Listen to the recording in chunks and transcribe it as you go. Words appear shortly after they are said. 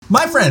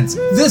My friends,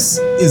 this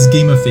is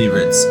Game of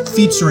Favorites,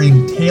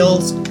 featuring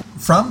tales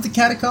from the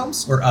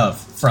Catacombs or of?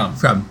 From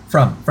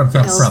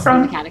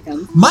the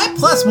Catacombs. My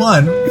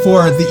 +1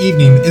 for the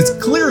evening is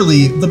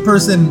clearly the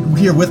person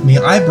here with me.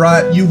 I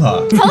brought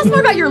Yuha. Tell us more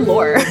about your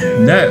lore.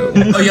 No.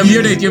 Oh, you're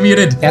muted. You're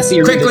muted. Cassie,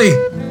 you're Quickly,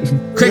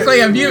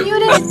 unmute.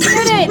 Muted.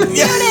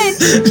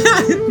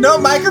 No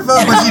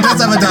microphone, but she does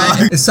have a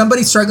dog. Is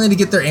somebody struggling to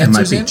get their It might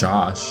answers be in?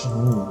 Josh.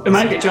 It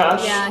might be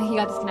Josh. Yeah, he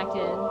got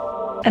disconnected.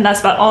 And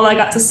that's about all I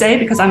got to say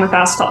because I'm a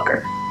fast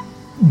talker.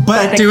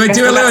 But Do a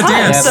little that's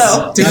fine, dance.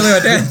 so- Do a little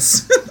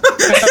dance.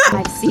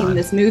 I've seen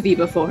this movie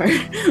before.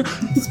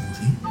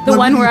 The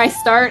one where I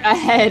start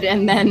ahead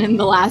and then in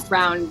the last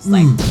round, it's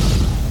like...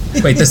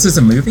 Wait, this is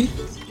a movie?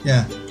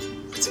 yeah.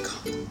 What's it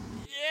called?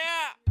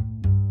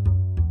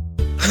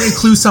 I'm gonna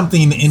clue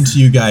something into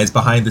you guys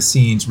behind the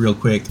scenes real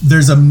quick.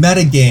 There's a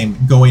meta game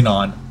going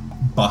on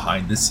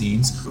behind the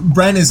scenes.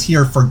 Bren is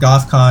here for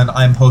GothCon.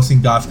 I'm hosting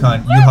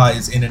GothCon. Yuha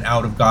is in and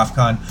out of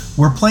GothCon.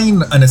 We're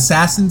playing an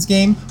Assassin's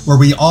game where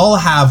we all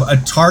have a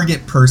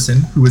target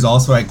person who is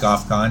also at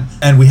GothCon,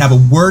 and we have a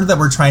word that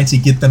we're trying to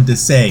get them to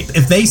say.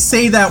 If they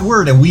say that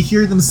word and we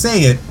hear them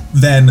say it,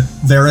 then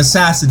they're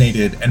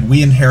assassinated and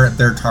we inherit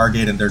their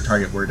target and their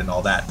target word and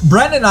all that.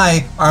 Brent and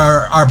I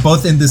are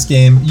both in this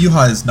game.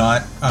 Yuha is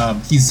not.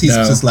 He's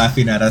No. just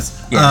laughing at us.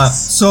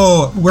 Yes.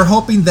 So we're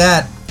hoping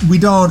that we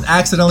don't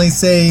accidentally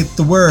say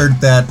the word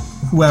that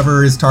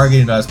whoever is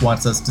targeting us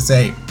wants us to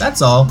say.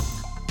 That's all.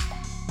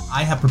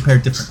 I have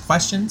prepared different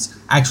questions.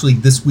 Actually,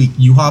 this week,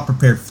 Yuha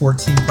prepared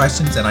 14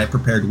 questions and I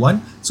prepared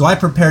 1. So I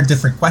prepared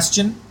different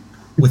question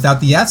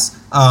without the S.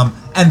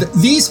 And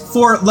these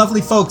 4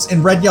 lovely folks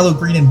in red, yellow,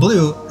 green, and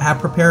blue have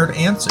prepared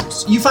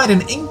answers. You find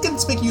an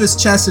inconspicuous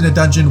chest in a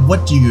dungeon.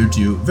 What do you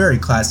do? Very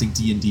classic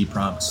D&D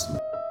prompts.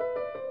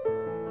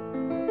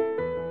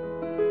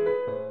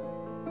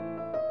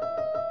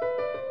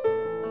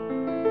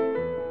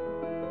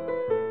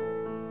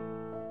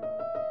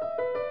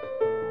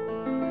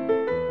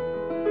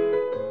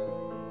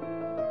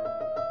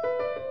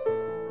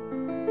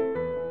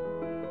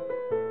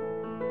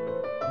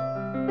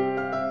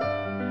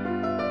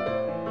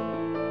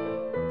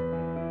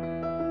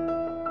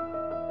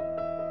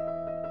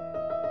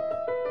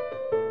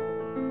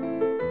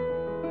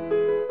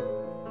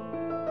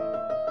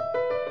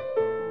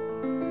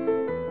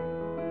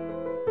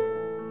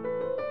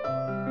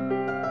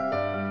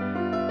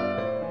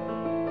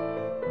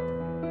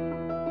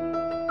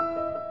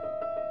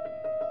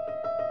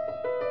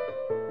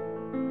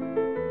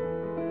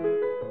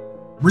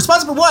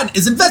 Response number 1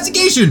 is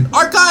investigation,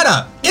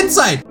 arcana,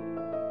 insight.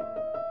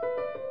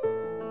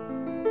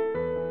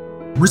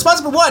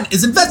 Response number 1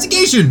 is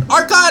investigation,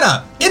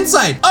 arcana,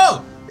 insight.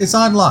 Oh, it's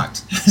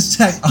unlocked.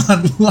 Hashtag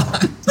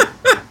unlocked.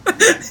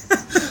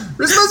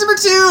 Response number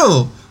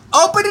 2,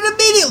 open it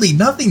immediately.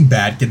 Nothing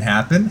bad can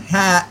happen.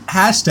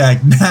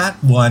 Hashtag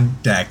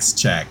nat1 dex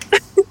check.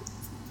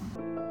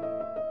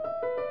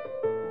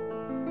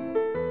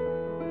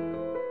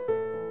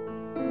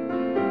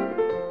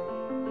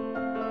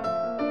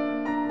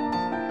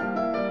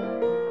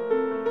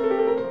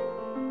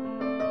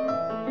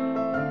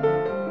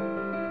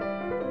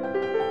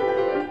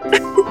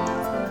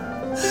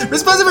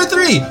 Response number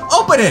 3,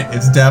 open it.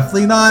 It's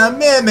definitely not a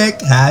mimic.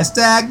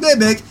 Hashtag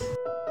mimic.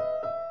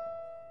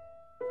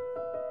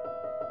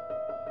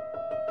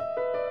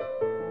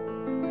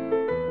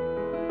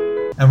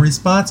 And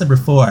response number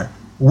 4,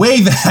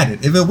 wave at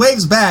it. If it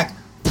waves back,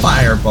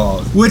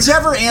 fireball.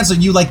 Whichever answer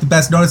you like the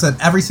best, notice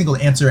that every single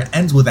answer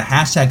ends with a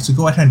hashtag, so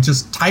go ahead and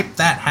just type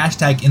that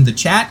hashtag in the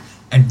chat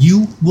and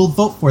you will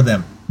vote for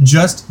them.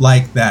 Just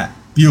like that.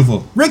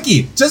 Beautiful.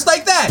 Ricky, just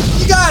like that.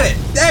 You got it.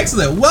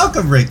 Excellent.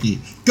 Welcome,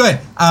 Ricky. Good.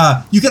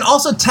 You can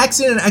also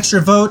text in an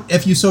extra vote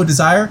if you so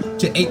desire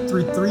to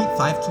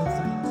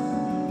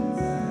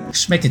 833-523.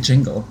 Should make a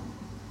jingle.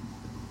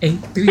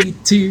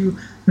 832-523.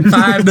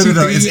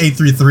 No, it's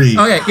 833.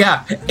 Okay,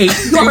 yeah. You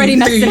already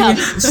messed it up.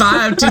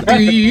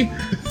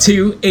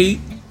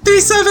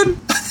 833-523-2837.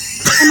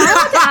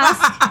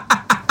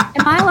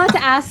 Am I allowed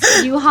to ask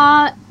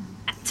Yuha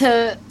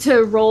to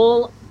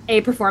roll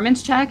a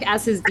performance check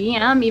as his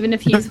DM, even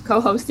if he's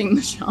co-hosting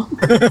the show?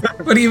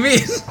 What do you mean?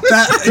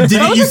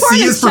 Didn't you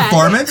see his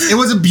performance? It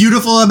was a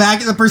beautiful,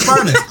 immaculate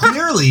performance.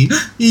 Clearly,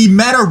 he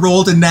meta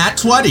rolled a nat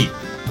 20.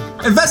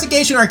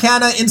 Investigation,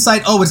 Arcana,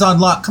 Insight, oh, it's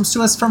unlocked. Comes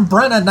to us from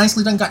Brenna.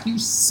 Nicely done, got you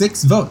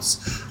 6 votes.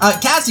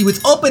 Cassie,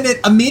 with open it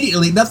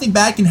immediately, nothing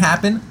bad can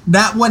happen.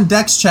 Nat 1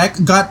 dex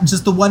check, got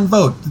just the 1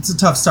 vote. It's a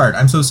tough start,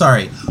 I'm so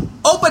sorry.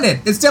 Open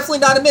it, it's definitely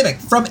not a mimic.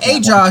 From A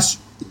Josh.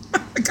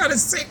 I got a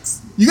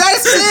 6. You got a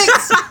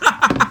 6!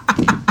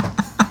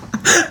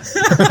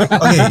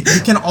 Okay,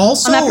 you can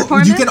also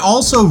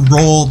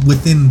roll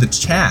within the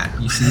chat.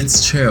 You see,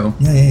 It's true.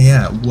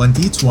 Yeah.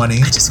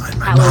 1d20. I just want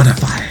my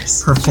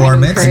modifiers.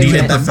 Performance. I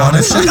Needed the encourage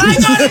bonus. I got a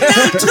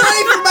nat 20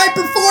 for my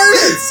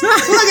performance.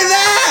 Look at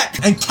that.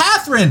 And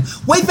Catherine,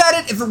 wave at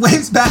it. If it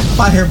waves back,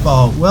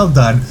 fireball. Well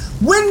done.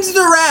 Wins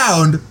the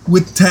round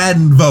with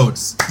 10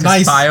 votes.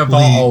 Nice.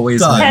 Fireball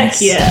always done. wins.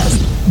 Heck yeah.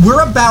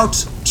 We're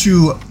about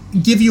to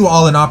give you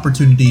all an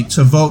opportunity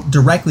to vote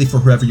directly for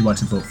whoever you want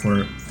to vote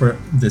for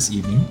this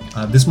evening.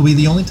 This will be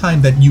the only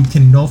time that you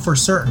can know for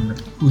certain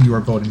who you are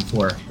voting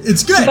for.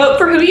 It's good. Vote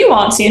for who you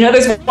want, so you know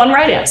there's one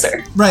right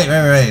answer. Right.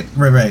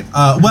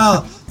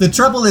 Well, the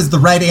trouble is the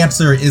right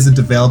answer isn't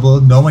available.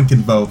 No one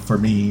can vote for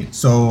me,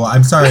 so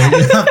I'm sorry.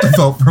 You have to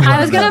vote for one.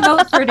 I was gonna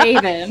vote for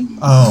David.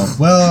 Oh,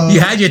 well. You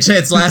had your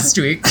chance last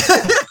week.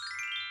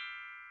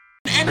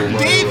 And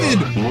David,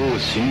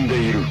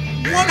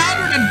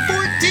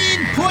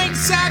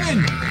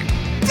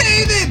 114.7.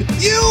 David,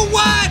 you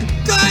won!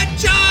 Good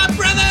job,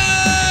 brother!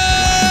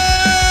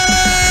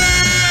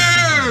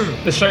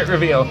 The shirt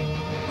reveal.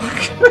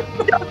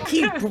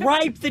 He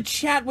bribed the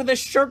chat with a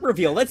shirt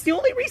reveal. That's the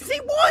only reason he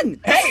won.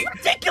 Hey, That's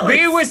ridiculous.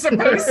 we were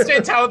supposed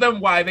to tell them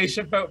why they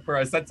should vote for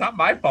us. That's not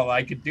my fault.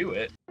 I could do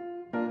it.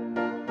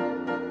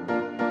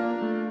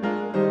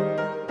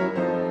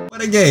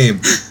 What a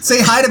game.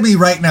 Say hi to me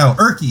right now.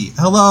 Erky,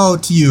 hello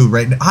to you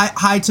right now.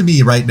 Hi to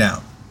me right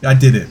now. I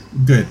did it.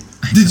 Good.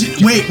 Did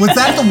you wait, was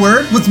that the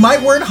word? Was my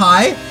word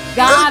hi?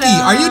 Got Erky,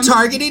 him. are you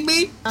targeting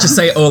me? Just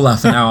say Hola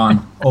from now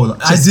on. Oh,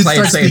 I Just did play it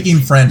start safe. speaking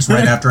French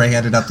right after I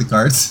handed out the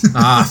cards.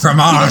 Ah, You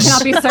fromage.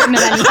 cannot be certain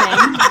of anything.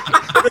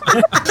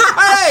 All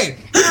right,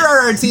 here are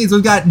our teams.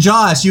 We've got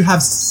Josh, you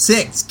have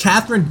 6.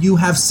 Catherine, you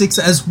have 6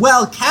 as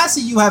well.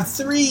 Cassie, you have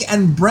 3.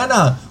 And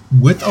Brenna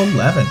with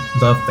 11.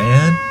 The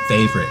fan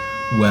favorite.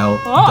 Well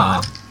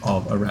done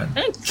all around.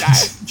 Thanks,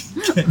 guys.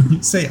 Can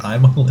you say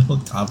I'm a little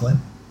goblin?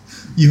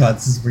 Yuha,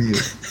 this is for you.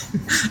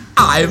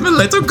 I'm a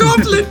little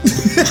goblin.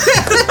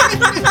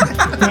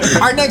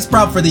 Our next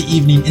prompt for the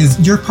evening is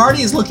your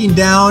party is looking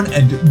down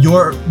and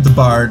you're the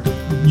bard.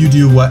 You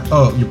do what?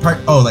 Oh, your part.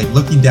 Oh, like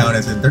looking down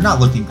as in they're not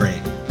looking great.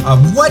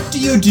 What do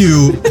you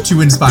do to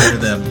inspire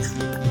them?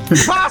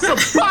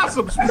 Possums!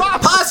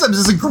 Possums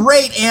is a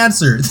great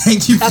answer.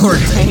 Thank you for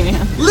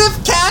it.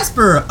 Lift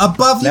Casper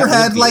above your would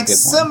head be a like good one.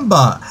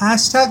 Simba.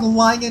 Hashtag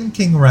Lion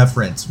King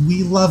reference.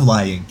 We love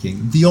Lion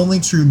King, the only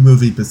true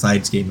movie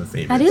besides Game of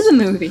Favorites. That is a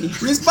movie.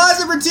 Response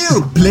number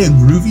 2. Play a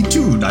groovy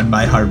tune on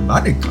my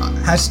harmonica.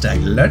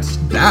 Hashtag let's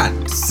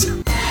dance.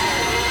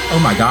 Oh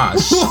my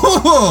gosh.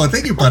 Whoa,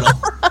 thank you, Puddle.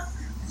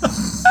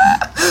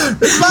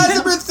 Response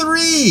number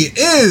 3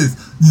 is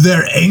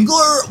their anger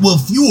will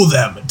fuel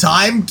them.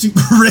 Time to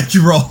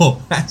Rickroll.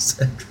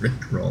 Hashtag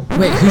Rickroll.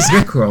 Wait, who's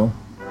Rickroll?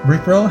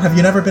 Rickroll? Have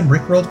you never been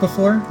Rickrolled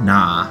before?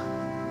 Nah.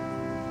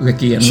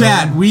 Ricky and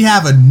Chad, we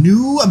have a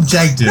new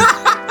objective.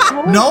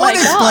 No one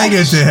explained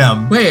it to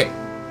him. Wait,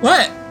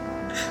 what?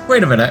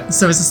 Wait a minute.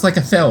 So is this like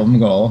a film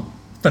goal?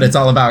 But it's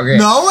all about Rick.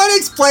 No one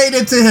explained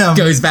it to him.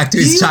 Goes back to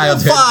his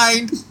childhood. He will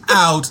find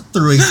out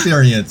through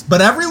experience. But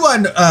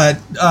everyone,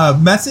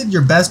 message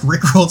your best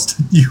Rickrolls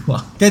to you.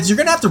 Guys, you're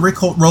going to have to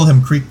Rickroll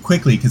him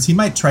quickly because he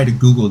might try to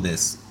Google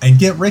this and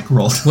get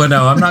Rickrolled. Well,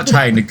 no, I'm not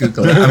trying to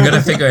Google it. I'm going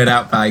to figure it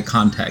out by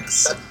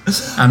context.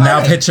 I'm now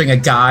right. picturing a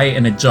guy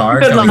in a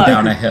jar Good going luck.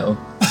 down a hill.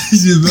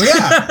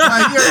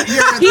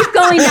 Yeah. Keep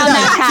going down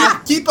that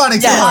path. Keep on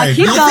exploring.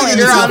 keep You'll going. figure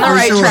this You're out on the for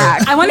right sure.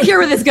 track. I want to hear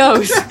where this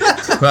goes.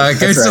 Well, it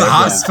goes That's to the right, yeah.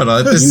 hospital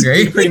at this You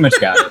rate. pretty much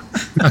got it.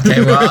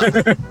 Okay, well,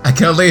 I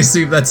can only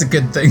assume that's a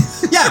good thing.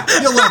 Yeah,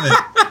 you'll love it.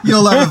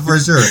 You'll love it for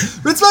sure.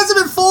 Response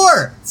number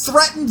 4.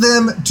 Threaten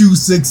them to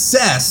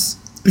success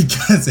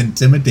because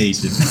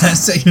intimidation.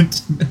 Hashtag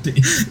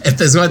intimidation. If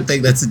there's one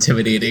thing that's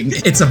intimidating,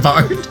 it's a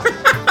bard.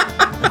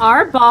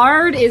 Our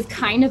bard is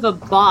kind of a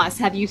boss.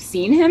 Have you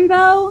seen him,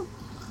 though?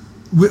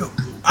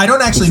 I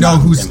don't actually It's know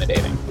not who's...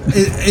 intimidating.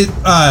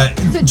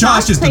 So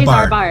Josh is the plays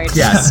our bard. bard.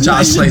 Yes,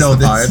 Josh should plays know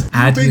the bard. this.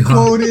 Add Been you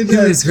home. quoted Who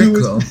as is who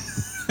is- Rickroll?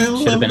 I love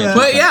Should've been that.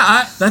 But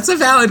yeah, that's a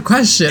valid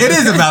question. It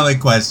is a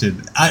valid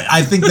question.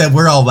 I think that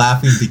we're all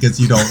laughing because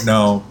you don't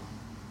know.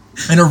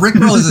 And a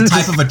Rickroll is a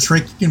type of a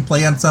trick you can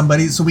play on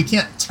somebody, so we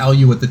can't tell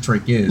you what the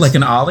trick is. Like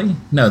an ollie?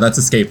 No, that's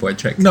a skateboard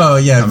trick. No,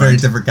 yeah, Never very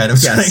mind. different kind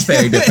of Yes, trick.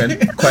 very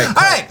different. Quite. All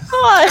right.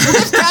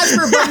 Lift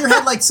Casper above your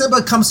head like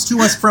Simba comes to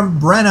us from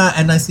Brenna,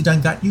 and Nicely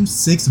Done got you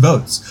 6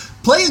 votes.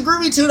 Play a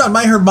groovy tune on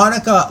my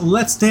harmonica.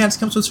 Let's Dance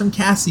comes to us from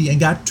Cassie and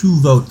got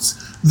 2 votes.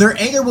 Their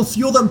anger will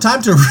fuel them.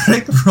 Time to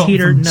Rickroll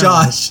Peter, from no.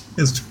 Josh.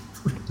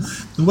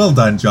 Well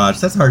done,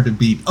 Josh. That's hard to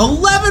beat.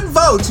 11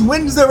 votes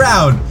wins the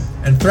round.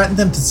 And threaten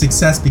them to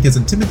success because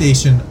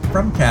intimidation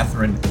from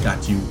Catherine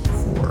got you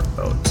 4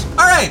 votes.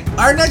 All right,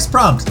 our next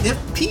prompt. If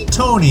P.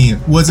 Tony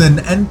was an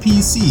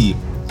NPC,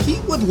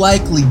 he would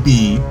likely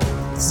be,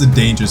 this is a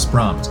dangerous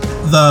prompt,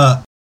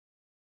 the...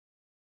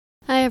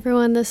 Hi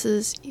everyone, this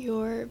is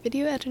your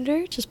video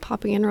editor, just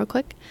popping in real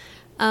quick.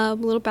 A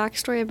little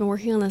backstory, I've been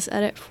working on this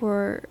edit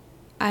for,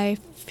 I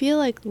feel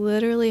like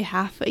literally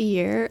half a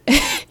year,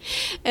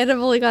 and I've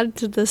only gotten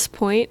to this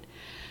point.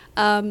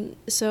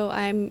 So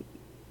I'm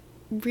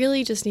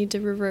really just need to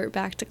revert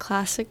back to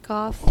classic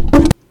goth.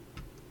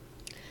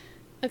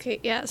 Okay,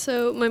 yeah,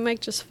 so my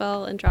mic just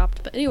fell and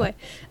dropped, but anyway.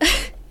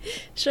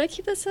 Should I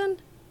keep this in?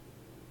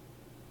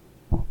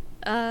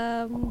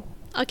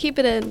 I'll keep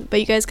it in, but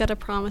you guys gotta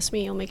promise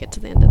me you'll make it to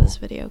the end of this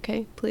video,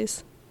 okay?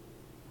 Please.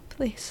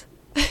 Please.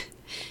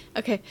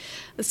 Okay,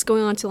 this is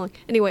going on too long.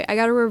 Anyway, I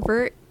gotta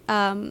revert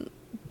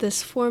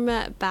this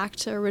format back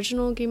to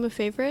original Game of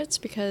Favorites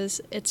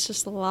because it's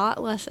just a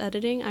lot less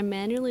editing. I'm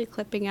manually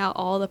clipping out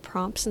all the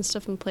prompts and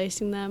stuff and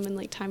placing them and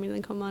like timing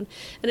them come on,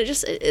 and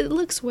it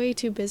looks way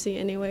too busy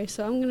anyway,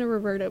 so I'm gonna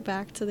revert it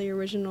back to the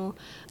original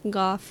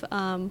Goth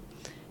and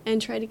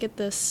try to get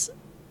this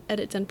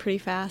edit done pretty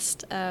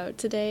fast.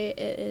 Today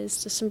it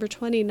is December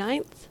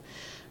 29th,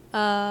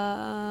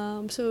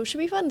 so it should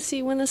be fun to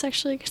see when this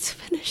actually gets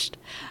finished.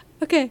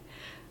 Okay,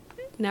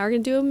 now we're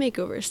gonna do a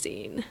makeover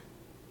scene.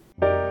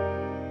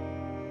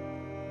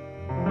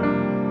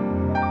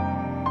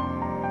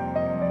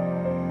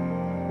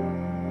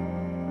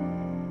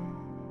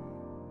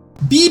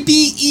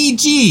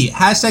 BBEG,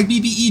 hashtag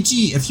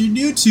BBEG. If you're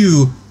new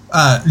to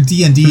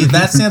D&D,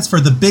 that stands for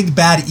the big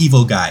bad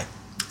evil guy.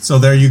 So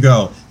there you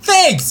go.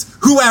 Thanks,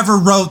 whoever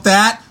wrote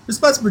that.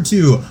 Response number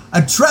 2,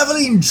 a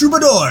traveling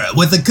troubadour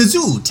with a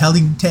kazoo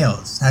telling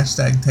tales,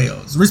 hashtag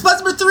tales.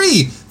 Response number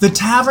 3, the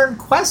tavern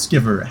quest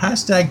giver,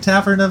 hashtag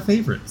tavern of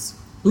favorites.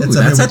 Ooh,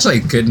 that's actually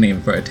a good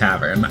name for a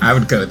tavern. I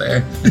would go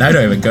there. And I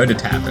don't even go to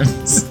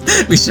taverns.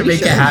 We should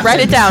make it happen. Write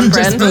it down,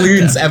 Just Bren.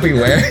 balloons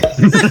everywhere.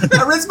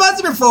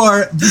 Response number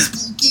 4, the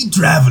spooky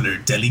traveler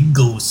telling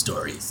ghost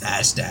stories,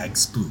 hashtag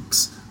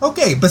spooks.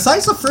 Okay,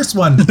 besides the first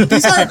one,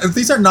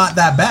 these are not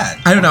that bad.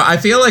 I don't know. I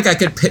feel like I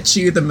could pitch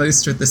you the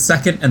most with the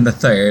second and the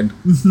third.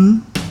 Mm-hmm.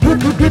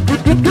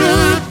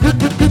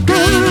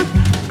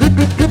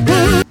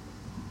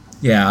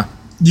 Yeah.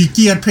 You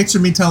can't picture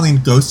me telling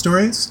ghost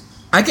stories?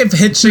 I can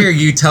picture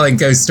you telling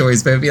ghost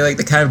stories, but it'd be like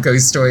the kind of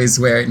ghost stories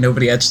where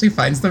nobody actually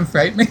finds them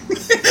frightening.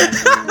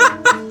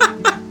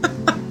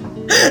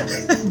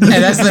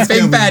 And as the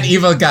big bad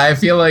evil guy, I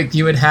feel like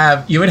you would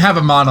have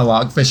a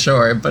monologue for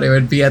sure, but it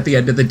would be at the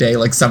end of the day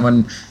like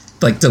someone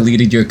like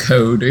deleted your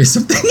code or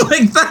something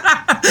like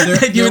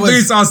that. And you would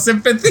lose all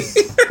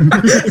sympathy.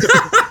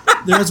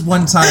 There was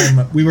one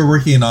time we were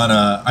working on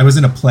I was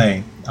in a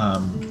play.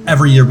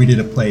 Every year we did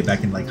a play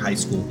back in like high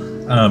school.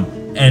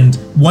 And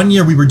one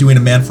year we were doing A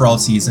Man for All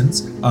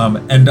Seasons.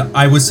 And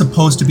I was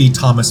supposed to be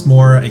Thomas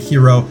More, a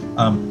hero.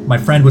 My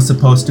friend was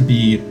supposed to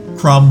be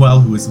Cromwell,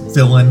 who was a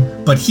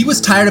villain, but he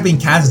was tired of being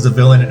cast as a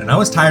villain, and I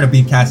was tired of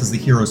being cast as the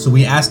hero, so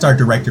we asked our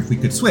director if we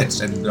could switch,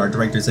 and our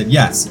director said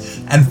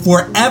yes. And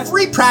for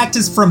every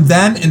practice from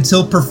then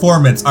until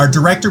performance, our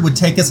director would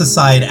take us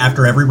aside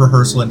after every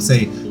rehearsal and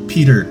say,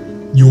 Peter,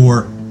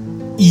 you're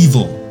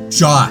evil.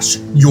 Josh,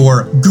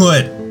 you're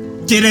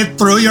good. Get it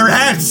through your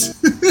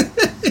heads!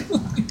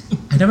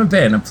 I've never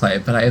been in a play,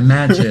 but I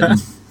imagine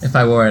if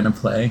I were in a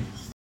play.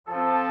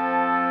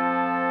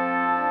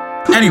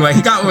 Anyway,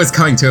 he got what was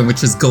coming to him,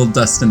 which was gold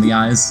dust in the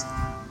eyes.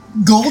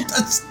 Gold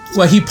dust?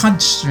 Well, he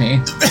punched me.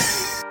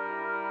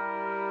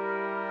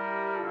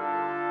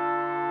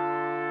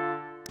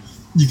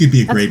 You could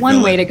be a great one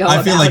villain. way to go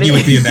I feel about like you it.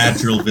 would be a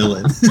natural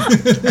villain.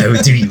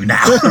 Oh, do you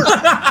now?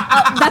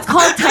 That's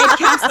called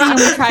typecasting, and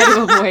we try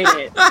to avoid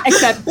it.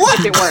 Except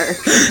if it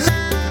works.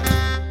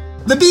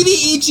 The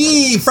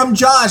BBEG from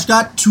Josh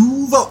got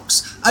 2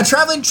 votes. A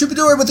traveling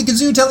troubadour with a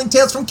kazoo telling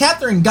tales from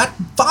Catherine got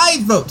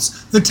 5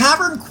 votes. The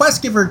Tavern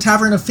Quest Giver,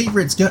 Tavern of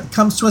Favorites,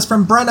 comes to us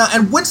from Brenna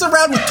and wins the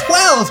round with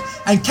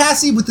 12. And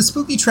Cassie with the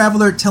Spooky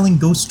Traveler telling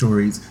ghost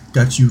stories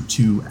got you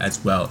 2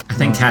 as well. I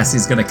think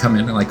Cassie's gonna come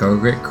in like a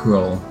Rick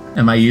roll.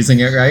 Am I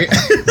using it right?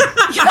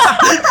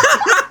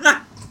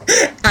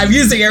 I'm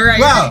using it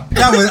right. Wow,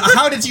 that was.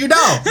 How did you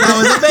know? That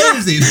was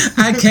amazing.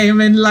 I came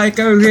in like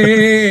a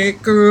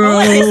Rick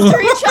roll.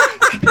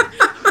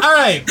 All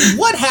right,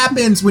 what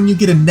happens when you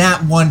get a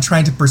nat 1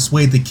 trying to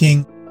persuade the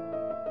king?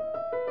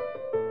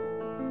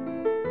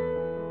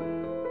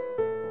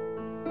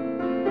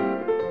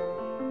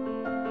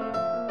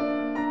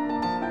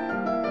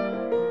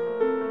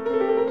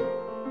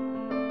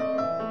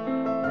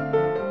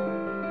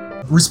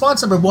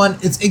 Response number 1,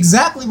 it's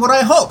exactly what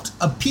I hoped.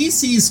 A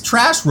PC's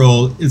trash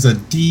roll is a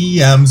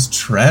DM's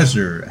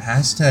treasure.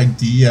 Hashtag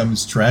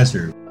DM's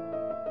treasure.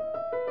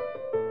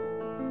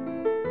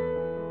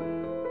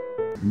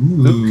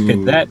 Ooh. Who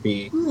could that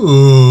be?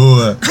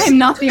 Ooh. I am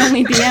not the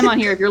only DM on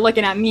here if you're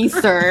looking at me,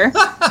 sir.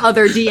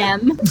 Other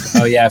DM.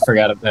 Oh yeah, I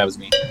forgot that was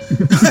me.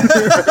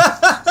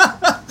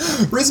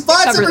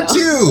 Response Cover, number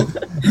 2,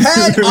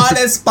 head on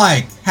a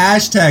spike.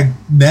 Hashtag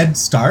Ned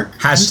Stark.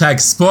 Hashtag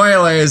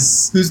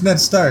spoilers. Who's Ned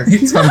Stark?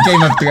 It's from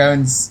Game of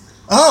Thrones.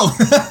 Oh.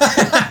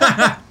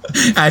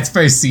 It's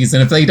first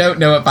season. If they don't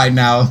know it by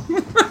now.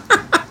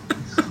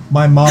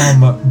 My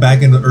mom,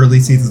 back in the early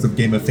seasons of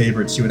Game of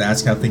Favorites, she would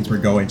ask how things were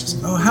going. She's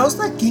like, oh, how's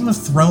that Game of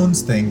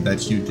Thrones thing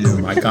that you do? Oh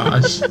my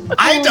gosh.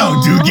 I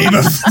don't do Game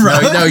of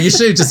Thrones. No, you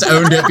should have just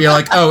owned it. Be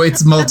like, oh,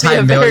 it's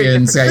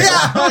multi-millions. Right?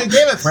 Yeah,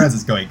 Game of Thrones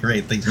is going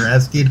great. Thanks for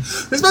asking.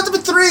 Response number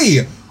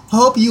 3.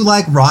 Hope you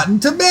like Rotten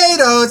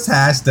Tomatoes.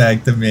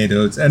 Hashtag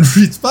tomatoes. And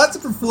response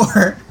number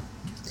 4.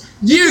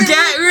 You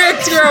get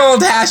ricked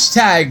rolled.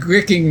 Hashtag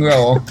ricking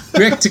roll.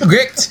 Ricked.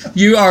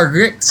 You are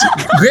ricked.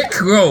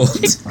 Rick rolled.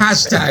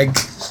 Hashtag.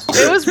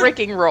 It was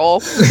Ricking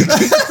Roll.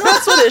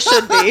 That's what it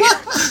should be.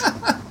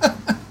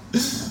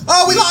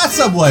 Oh, we lost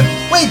someone.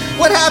 Wait,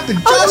 what happened?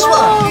 Joshua!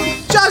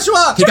 Oh,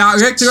 Joshua! He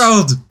got ricked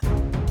rolled.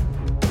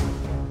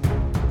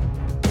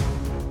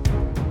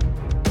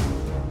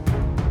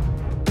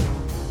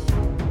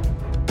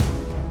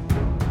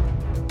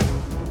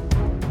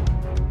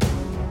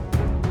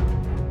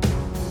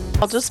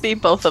 I'll just be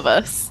both of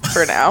us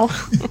for now.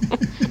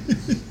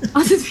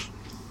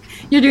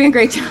 You're doing a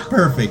great job.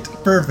 Perfect.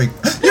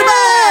 You're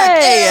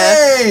back!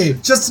 Hey!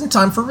 Just in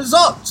time for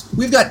results.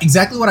 We've got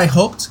exactly what I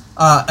hoped.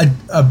 A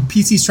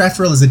PC stretch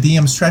roll as a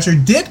DM's treasure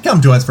did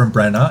come to us from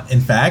Brenna,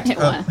 in fact.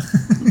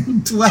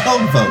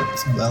 12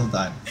 votes. Well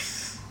done.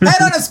 Head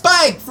on a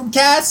Spike from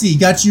Cassie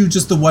got you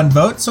just the 1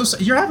 vote. So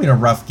you're having a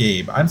rough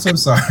game. I'm so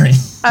sorry.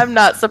 I'm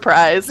not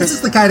surprised. This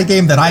is the kind of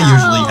game that I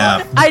usually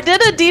have. I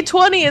did a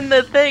D20 in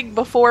the thing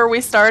before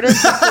we started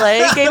to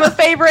play Game of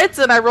Favorites,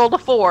 and I rolled a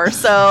 4,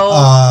 so...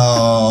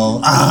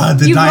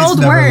 the You dice rolled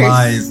never worse.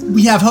 lies.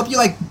 We have Hope You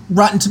Like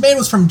Rotten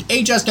Tomatoes from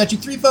Ajust got you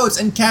 3 votes,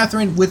 and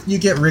Catherine with You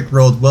Get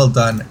Rickrolled, well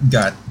done,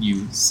 got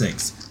you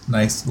 6.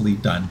 Nicely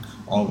done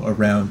all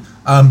around.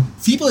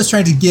 Feeble is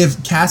trying to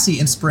give Cassie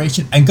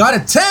inspiration and got a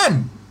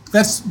 10!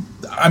 That's...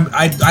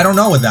 I don't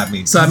know what that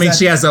means. So that means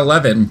she has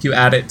 11. You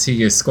add it to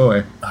your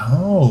score.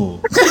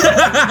 Oh. Is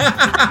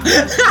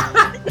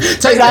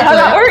that how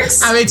that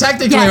works? I mean,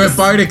 technically, Yes. with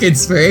Bardic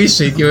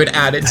Inspiration, you would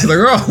add it to the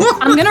roll.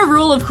 I'm gonna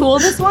rule of cool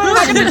this one. I'm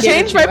not going to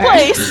change my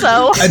place,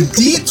 so... A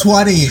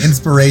D20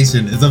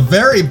 inspiration is a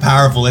very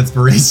powerful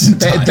inspiration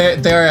type.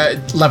 They're a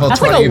level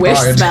That's 20 like a wish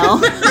bard. spell.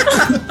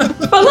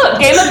 But look,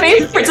 Game of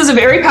Favorites is a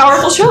very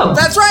powerful show.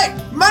 That's right!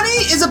 Money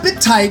is a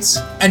bit tight,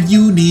 and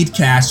you need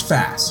cash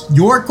fast.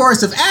 Your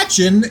course of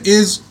action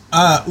is,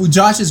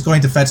 Josh is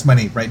going to fetch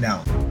money right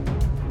now.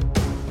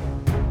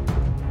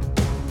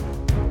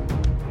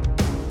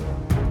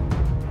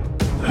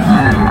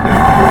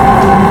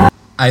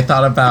 I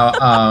thought about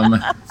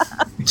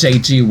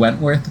J.G.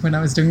 Wentworth when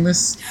I was doing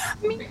this.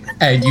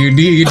 And you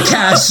need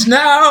cash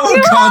now!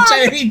 Call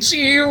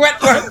J.G.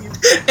 Wentworth!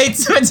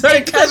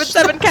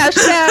 877 cash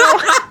now!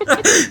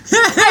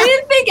 I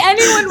didn't think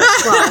anyone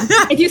was wrong.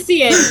 If you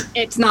see it,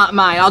 it's not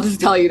mine. I'll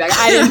just tell you that.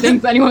 I didn't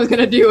think anyone was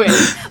gonna do it.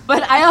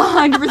 But I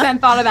 100%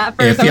 thought of that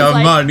first. If your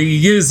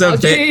money is a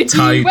bit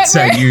tight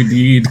and you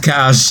need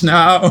cash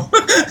now.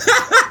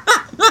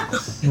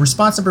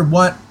 Response number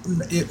 1.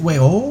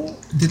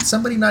 Did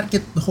somebody not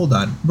get? Hold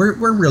on.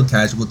 We're real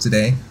casual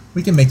today.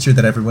 We can make sure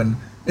that everyone.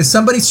 Is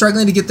somebody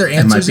struggling to get their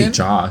answers It might be in?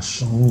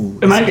 Josh. Oh,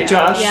 It might be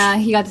Josh. Yeah,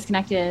 he got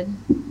disconnected.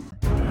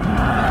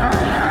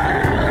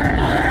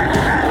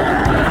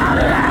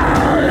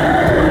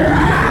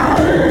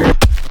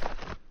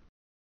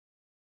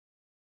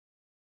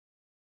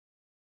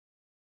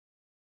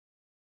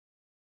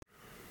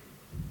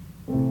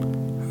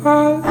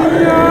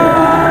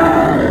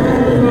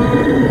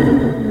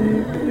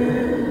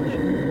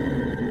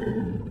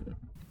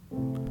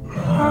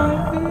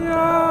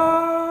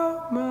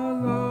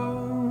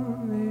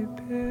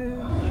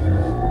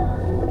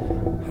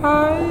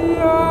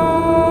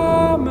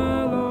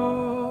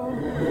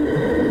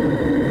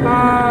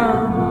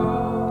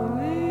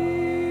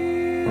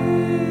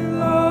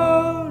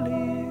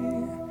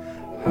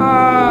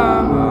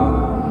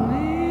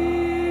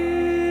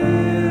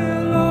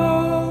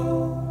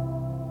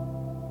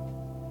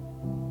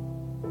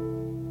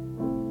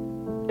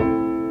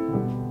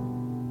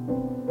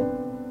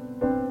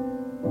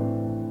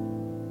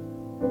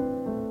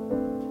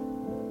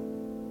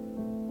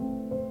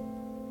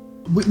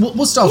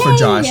 We'll stall for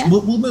Josh. Yay.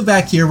 We'll move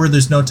back here where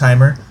there's no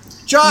timer.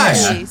 Josh!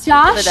 Yeah.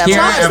 Josh, Here,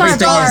 Josh is our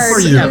everything guard. For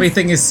you.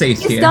 everything is safe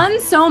He's here. done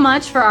so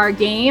much for our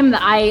game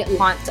that I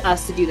want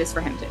us to do this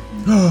for him too.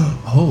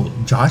 Oh,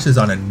 Josh is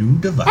on a new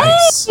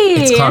device.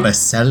 Hey! It's called a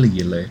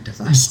cellular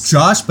device. It's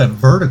Josh, but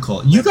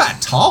vertical. You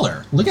got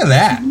taller. Look at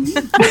that.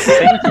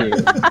 Thank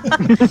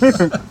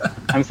you.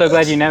 I'm so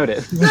glad you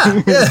noticed.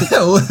 Yeah.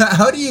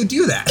 How do you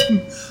do that?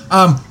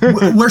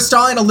 We're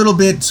stalling a little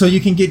bit so you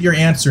can get your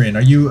answer in.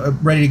 Are you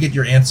ready to get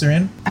your answer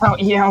in? Oh,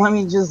 yeah, let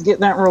me just get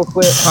that real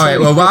quick. All right,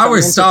 well, while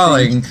we're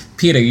stalling,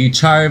 Peter, you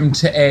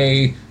charmed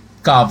a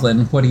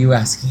goblin. What are you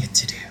asking it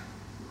to do?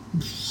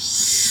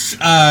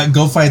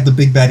 Go fight the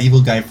big bad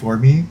evil guy for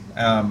me.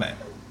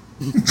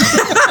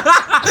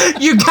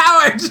 You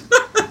coward!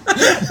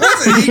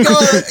 Listen, he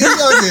goes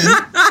in,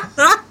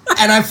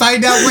 and I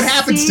find out what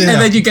happens to him.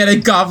 And then you get a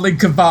goblin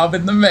kebab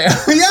in the mail.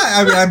 Yeah,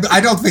 I mean, I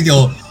don't think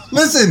he'll...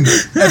 Listen,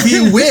 if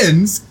he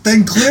wins,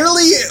 then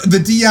clearly the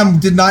DM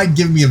did not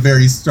give me a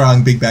very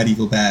strong big bad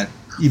evil bad.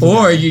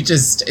 Or you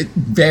just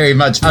very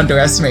much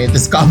underestimated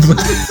this goblin.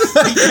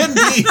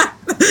 Indeed.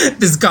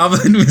 This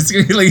goblin was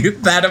really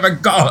that of a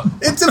god.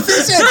 It's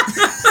efficient.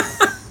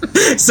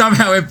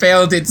 Somehow it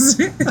failed its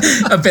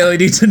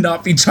ability to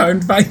not be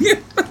charmed by you.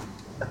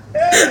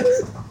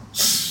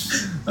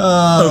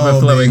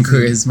 Overflowing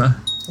charisma.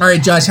 All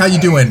right, Josh, how you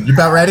doing? You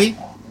about ready?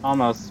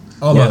 Almost.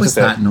 Oh, What was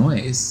that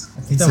noise?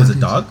 I think that was a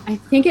dog. I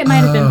think it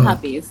might have been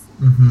puppies.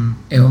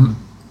 Mm-hmm.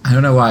 I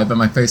don't know why, but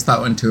my first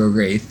thought went to a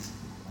wraith.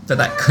 But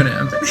that couldn't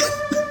have been.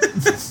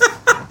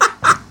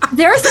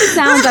 There are some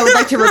sounds I would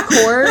like to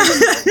record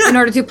in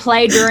order to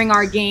play during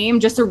our game,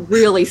 just to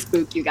really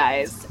spook you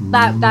guys.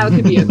 That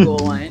could be a cool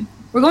one.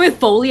 We're going with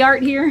Foley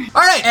art here.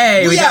 All right,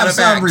 Hey, we got have it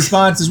some back.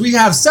 responses. We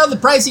have sell the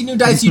pricey new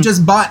dice you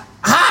just bought.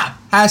 Ha!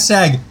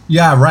 Hashtag,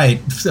 yeah, right.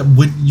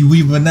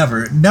 We would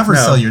never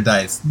sell your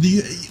dice.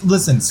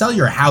 Listen, sell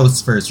your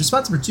house first.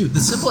 Response number 2. The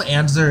simple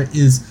answer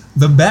is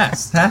the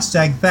best.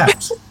 Hashtag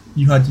theft.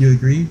 Do you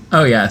agree?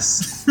 Oh,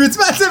 yes.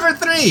 Response number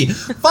 3.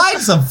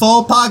 Find some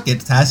full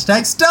pockets.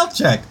 Hashtag stealth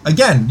check.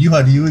 Again, do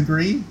you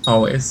agree?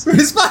 Always.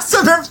 Response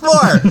number 4.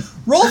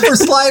 Roll for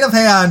sleight of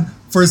hand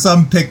for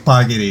some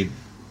pickpocketing.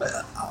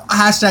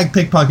 Hashtag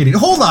pickpocketing.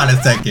 Hold on a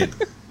second.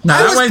 No,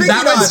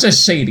 that one's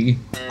just shady.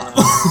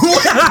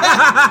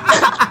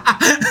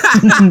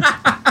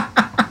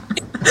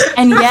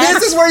 And yes,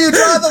 This is where you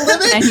draw the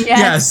limit? and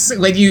yes.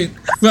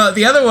 Yes.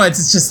 The other ones,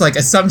 it's just like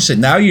assumption.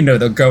 Now you know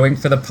they're going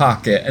for the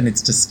pocket, and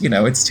it's just,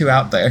 it's too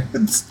out there.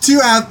 It's too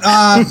out.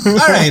 All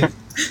right.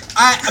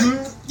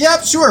 Yeah,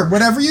 sure.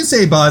 Whatever you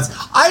say, Buzz.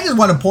 I just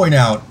want to point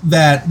out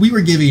that we were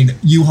giving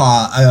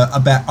Yuha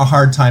a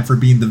hard time for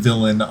being the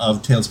villain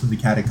of Tales from the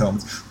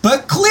Catacombs,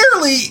 but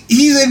clearly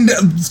he's in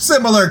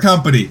similar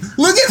company.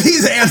 Look at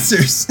these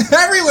answers.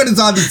 Everyone is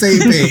on the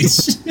same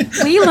page.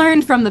 We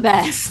learned from the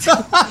best.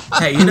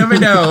 Hey, you never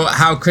know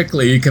how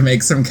quickly you can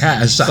make some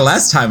cash. The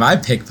last time I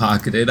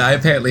pickpocketed, I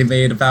apparently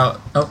made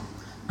about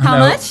How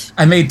much?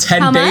 I made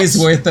 10 How days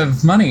much? worth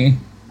of money.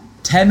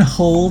 10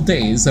 whole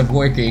days of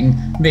working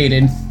made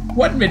in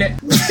 1 minute.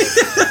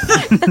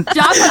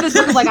 Josh had this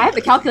look of like, I have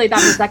to calculate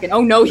that in a second.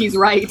 Oh no, he's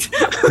right.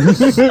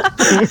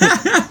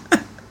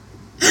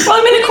 Well,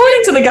 I mean,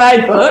 according to the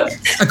guidebook.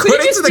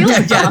 According to the steal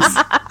guy, it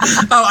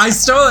yes. Oh, I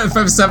stole it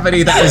from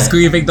somebody that was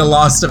grieving the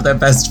loss of their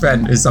best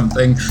friend or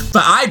something.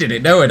 But I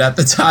didn't know it at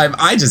the time.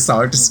 I just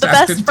saw a The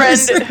distracted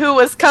best friend person. who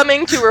was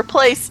coming to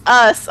replace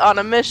us on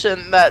a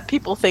mission that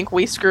people think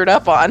we screwed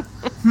up on.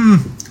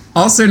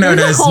 Also known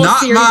There's a as whole not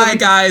series my of-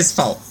 guy's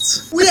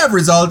fault. We have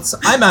results.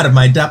 I'm out of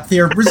my depth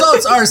here.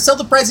 Results are sell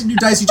the price of new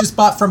dice you just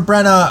bought from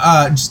Brenna.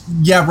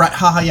 Yeah, right.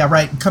 Haha, yeah,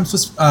 right. Comes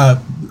with,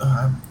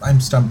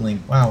 I'm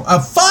stumbling. Wow.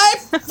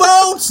 5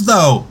 votes,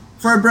 though,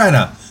 for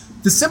Brenna.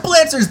 The simple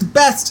answer is the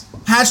best.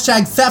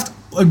 Hashtag theft.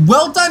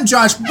 Well done,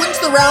 Josh. Wins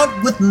the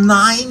round with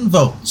 9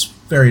 votes.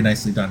 Very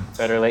nicely done.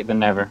 Better late than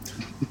never.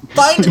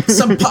 Find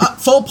some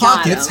full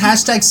pockets. Got him.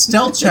 Hashtag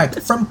stealth check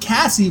from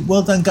Cassie.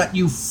 Well done, got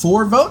you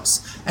 4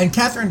 votes. And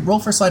Catherine, roll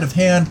for sleight of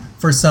hand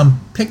for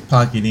some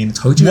pickpocketing.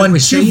 Told you it Won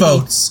was 2 shady.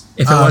 votes.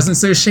 If it wasn't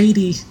so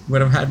shady,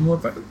 would have had more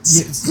votes.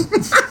 Yes.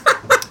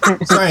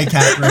 Sorry,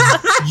 Catherine.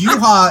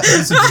 Yuha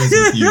disagrees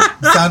with you.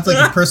 Sounds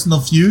like a personal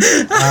feud.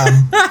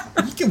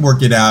 You can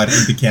work it out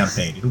in the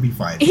campaign. It'll be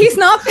fine. She's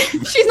not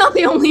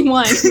the only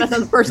one that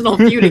has a personal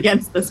feud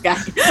against this guy.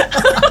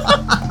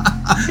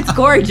 It's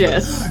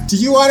gorgeous. Do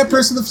you want a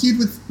personal feud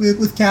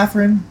with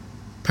Catherine?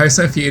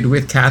 Personal feud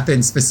with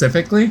Catherine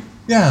specifically?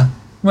 Yeah.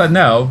 Well,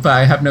 no, but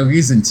I have no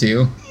reason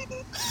to.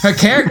 Her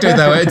character,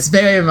 though, it's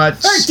very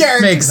much Her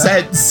character, makes though.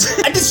 sense.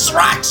 A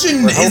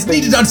distraction is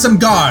needed on some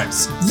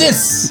guards.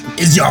 This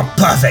is your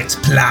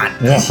perfect plan.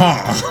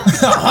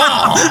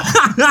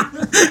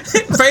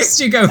 First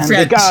you go And the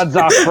French. gods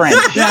are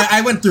French. Yeah,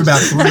 I went through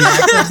about 3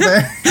 accents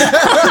there.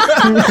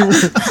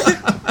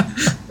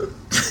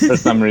 For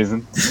some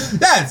reason.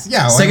 Yes,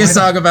 yeah. Sing why a not?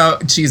 song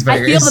about I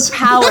cheeseburgers. feel the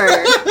power.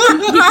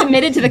 He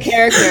committed to the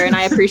character, and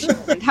I appreciate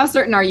it. How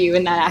certain are you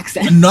in that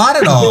accent? Not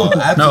at all.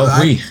 No,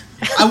 Absolutely.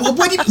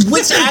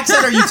 Which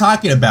accent are you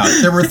talking about?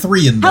 There were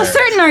 3 in there. How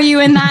certain are you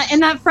in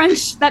that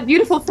French, that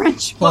beautiful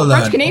French? Hold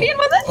French on. Canadian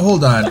was it?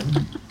 Hold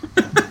on.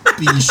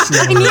 Be sure.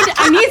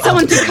 I need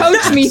someone to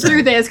coach me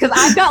through this because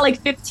I've got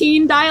like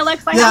 15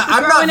 dialects. Yeah,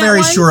 I'm not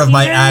very sure of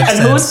my And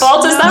accent. whose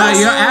fault is No, that?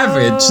 you're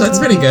average. That's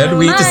pretty good.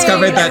 We Mine.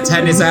 discovered that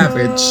 10 is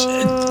average.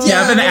 You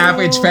have an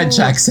average French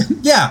accent.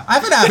 Yeah, I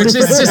have an average Which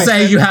is to French say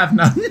accent. you have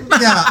none.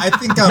 Yeah, I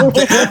think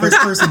the average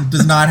person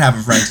does not have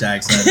a French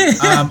accent.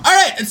 All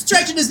right,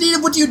 instruction is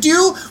needed. What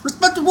do?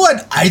 Response 1,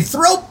 I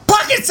throw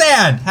pocket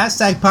sand.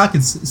 Hashtag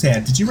pocket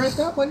sand. Did you write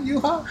that one,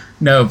 Yuha?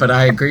 No, but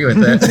I agree with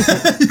it.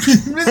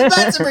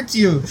 Response number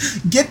 2,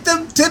 get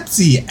them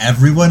tipsy.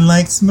 Everyone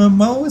likes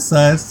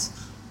mimosas.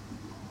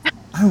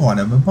 I want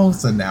a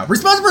mimosa now.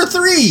 Response number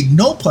 3,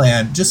 no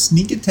plan, just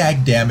sneak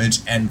attack damage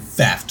and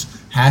theft.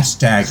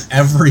 Hashtag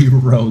every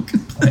rogue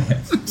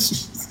plan.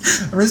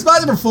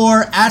 Response number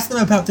 4, ask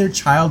them about their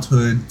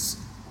childhoods.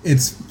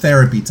 It's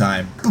therapy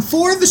time.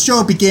 Before the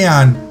show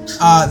began,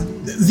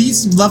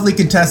 these lovely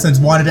contestants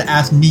wanted to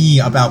ask me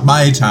about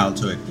my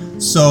childhood.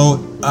 So,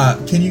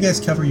 can you guys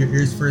cover your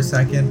ears for a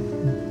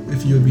second?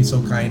 If you would be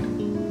so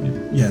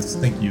kind. Yes,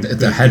 thank you.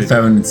 The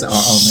headphones are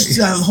Shh,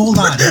 only. hold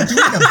on, I'm doing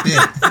a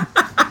bit.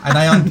 And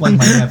I unplugged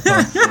my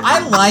headphones. I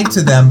lied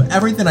to them.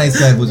 Everything I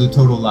said was a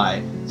total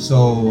lie.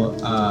 So,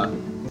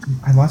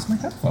 I lost my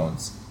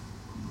headphones.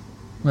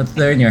 Well,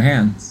 they're in your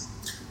hands.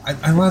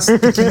 I lost the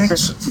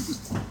connection.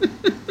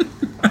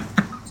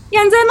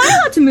 Yenza, am I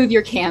allowed to move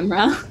your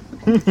camera?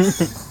 Do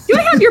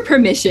I have your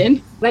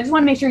permission? I just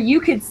want to make sure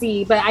you could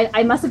see, but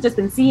I must have just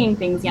been seeing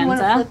things, You want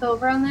to Yenza. flip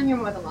over on them? You're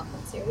more than welcome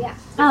to. Yeah.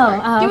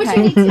 Oh, Do what okay.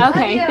 you need to.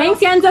 Okay, Love you.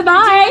 thanks, Yenza.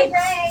 Bye.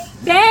 Great.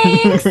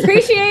 Thanks.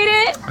 Appreciate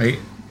it. Wait.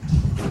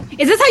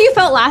 Is this how you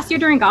felt last year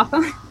during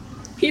Gotham?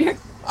 Peter.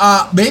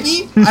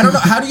 Maybe? I don't know.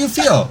 How do you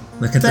feel?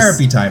 Look at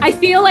Therapy time. I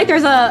feel like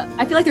there's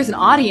an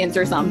audience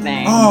or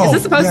something. Oh, Is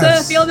this supposed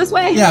to feel this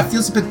way? Yeah, it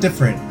feels a bit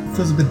different.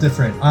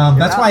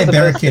 That's why I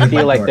barricaded I feel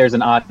my like door. there's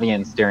an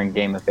audience during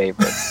Game of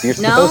Favorites. You're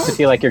No? supposed to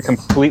feel like you're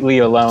completely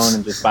alone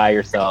and just by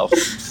yourself.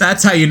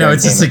 That's how you know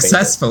it's a Game of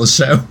successful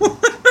show.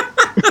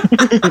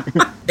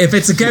 If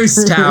it's a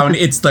ghost town,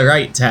 it's the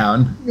right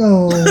town.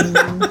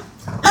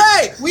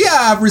 Hey, we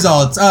have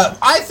results.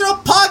 I throw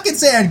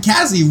pockets and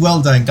Cassie,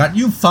 well done. Got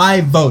you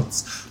 5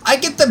 votes. I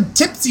get them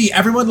tipsy.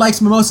 Everyone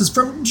likes mimosas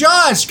from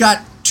Josh.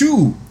 Got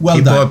 2. Well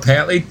People done.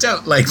 apparently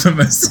don't like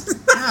mimosas.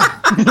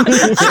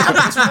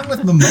 What's wrong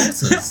with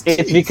mimosas?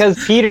 It's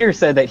because Peter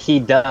said that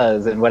he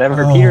does, and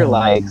whatever Peter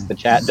likes, the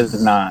chat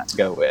does not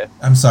go with.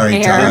 I'm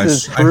sorry, Fair. Josh. This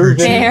is I heard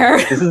proven. you.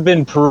 This has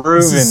been proven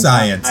This is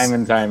science. time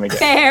and time again.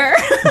 Fair.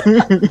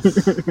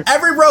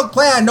 Every rogue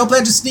plan, no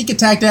plan to sneak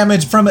attack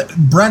damage from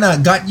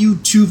Brenna got you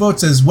 2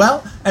 votes as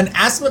well. And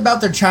ask them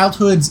about their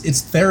childhoods.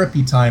 It's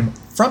therapy time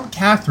from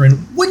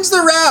Catherine wins the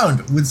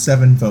round with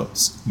 7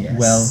 votes. Yes.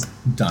 Well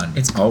done.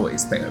 It's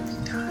always therapy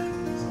time.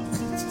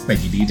 When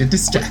you need a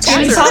distraction.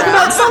 Can we talk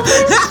about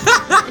something?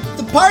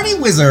 The party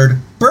wizard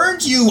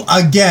burned you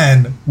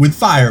again with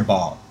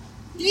fireball.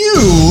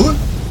 You ...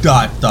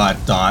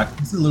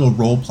 It's a little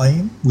role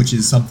playing, which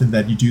is something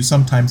that you do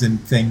sometimes in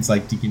things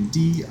like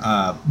D&D.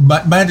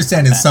 But my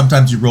understanding is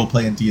sometimes you role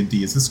play in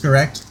D&D. Is this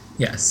correct?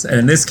 Yes, and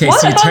in this case,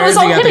 What? I you thought it turn was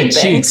the all other hitting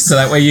cheek things. so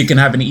that way you can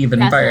have an even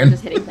That's burn.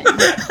 just hitting things.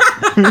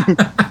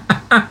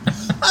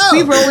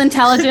 We roll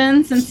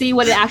intelligence and see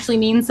what it actually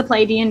means to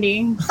play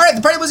D&D. All right,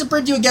 the party wizard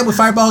burned you again with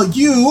fireball.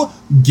 You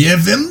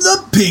give him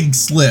the pink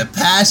slip.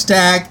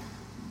 Hashtag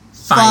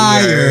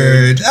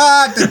fired.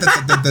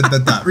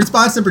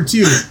 Response number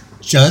 2.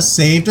 Just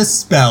saved a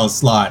spell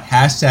slot.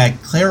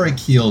 Hashtag cleric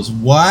heals.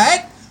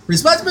 What?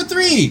 Response number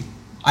 3.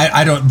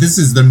 I don't. This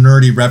is the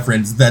nerdy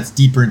reference that's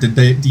deeper into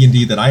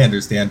D&D than I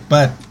understand.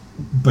 But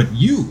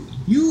you,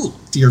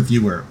 dear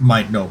viewer,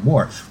 might know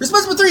more.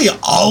 Response number 3.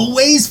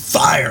 Always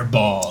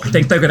fireball. I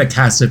think they're gonna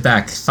cast it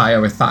back,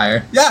 fire with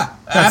fire. Yeah,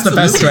 That's the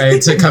best way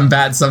to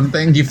combat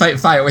something. You fight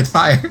fire with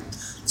fire.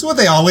 That's what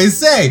they always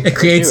say. It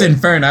creates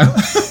inferno.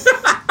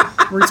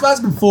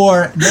 Response number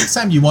 4. Next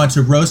time you want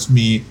to roast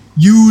me,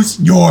 use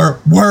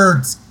your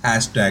words.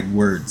 Hashtag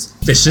words.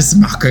 Vicious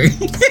mockery.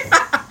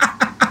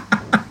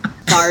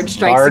 Bard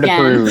strikes Bard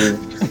again.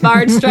 approved.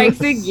 Bard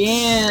strikes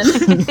again.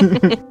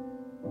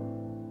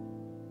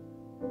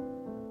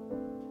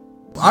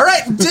 All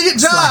right,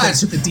 Josh,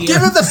 to the DM.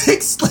 give him the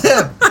big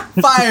slip.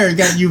 Fire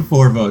got you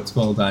 4 votes.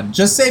 Well done.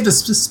 Just saved a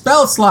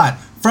spell slot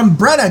from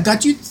Brenna.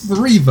 Got you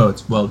 3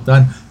 votes. Well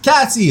done.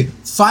 Cassie,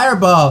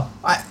 fireball.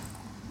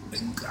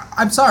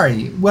 I'm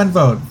sorry, 1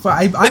 vote.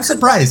 I'm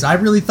surprised. I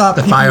really thought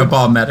The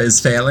fireball meta is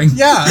failing.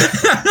 Yeah, I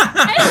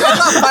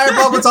thought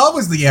fireball was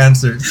always the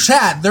answer.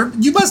 Chat,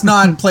 you must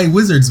not play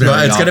wizards very Well,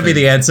 it's often. gonna be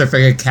the answer for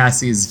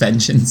Cassie's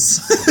vengeance.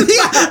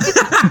 Yeah.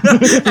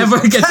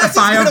 Everyone gets a Cassie's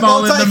gonna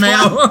fireball in the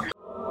mail.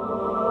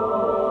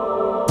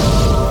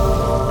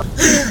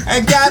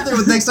 And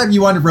Catherine, next time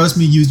you want to roast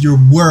me, use your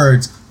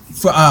words.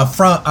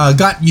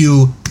 Got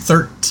you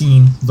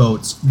 13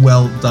 votes.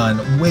 Well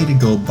done. Way to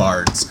go,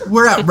 bards.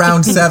 We're at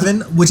round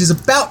 7, which is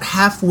about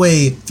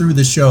halfway through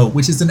the show,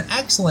 which is an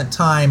excellent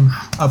time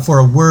for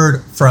a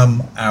word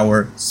from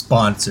our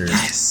sponsors.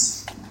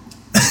 Yes.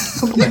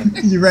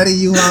 You ready,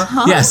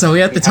 Yuha? Yeah, so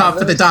we're at the top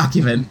of the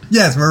document.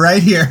 Yes, we're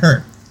right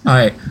here. All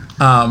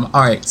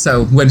right.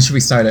 So when should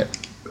we start it?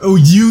 Oh,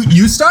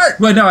 you start?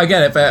 Well, no, I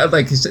get it, but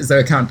is there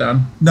a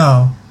countdown?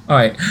 No. All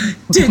right.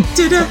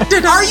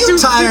 Are you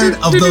tired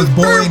of those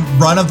boring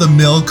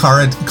run-of-the-mill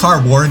car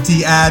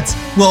warranty ads?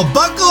 Well,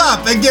 buckle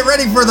up and get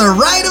ready for the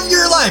ride of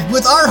your life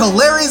with our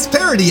hilarious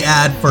parody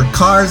ad for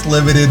Cars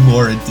Limited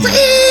Warranty.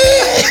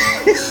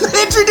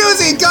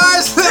 Introducing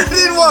Cars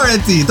Limited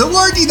Warranty, the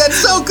warranty that's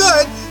so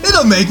good,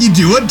 it'll make you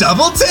do a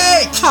double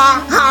take.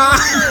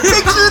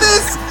 Picture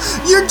this.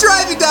 You're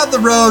driving down the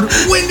road,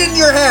 wind in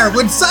your hair,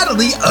 when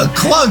suddenly a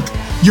clunk.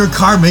 Your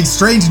car makes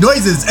strange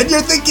noises, and you're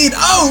thinking,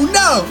 oh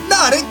no,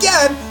 not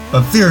again.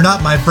 But fear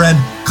not, my friend.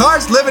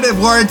 Cars Limited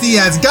Warranty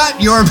has got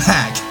your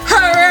back.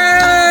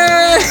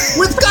 Hooray!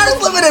 With Cars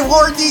Limited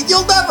Warranty,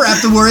 you'll never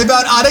have to worry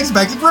about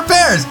unexpected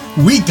repairs.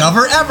 We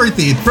cover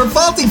everything from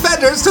faulty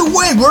fenders to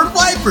wayward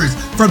wipers,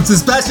 from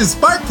suspicious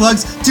spark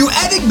plugs to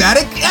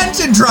enigmatic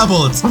engine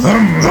troubles.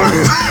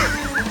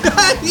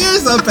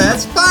 Here's the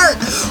best part.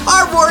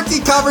 Our warranty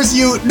covers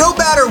you no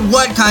matter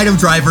what kind of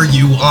driver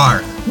you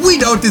are. We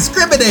don't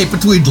discriminate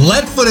between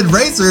lead-footed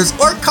racers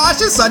or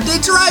cautious Sunday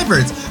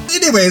drivers.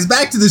 Anyways,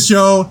 back to the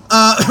show.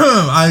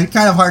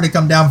 Kind of hard to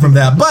come down from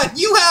that, but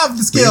you have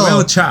the skill. We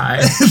will try.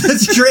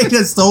 Let's create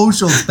a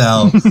social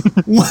spell.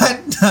 What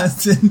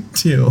does it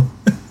do?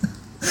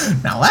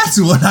 Now that's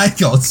what I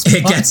call sponsors.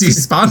 It gets you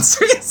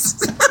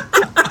sponsors.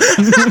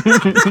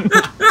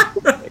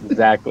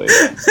 Exactly.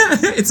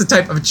 It's a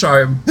type of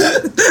charm.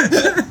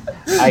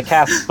 I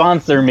cast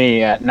sponsor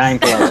me at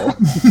 9th level.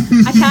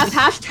 I cast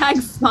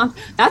hashtag sponsor.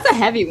 That's a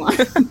heavy one.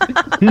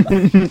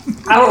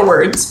 Our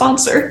word,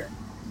 sponsor.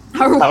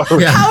 Power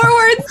Yeah.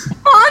 word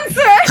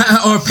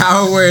sponsor. Or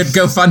power word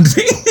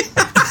GoFundMe.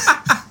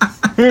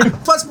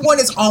 Plus one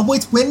is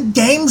always win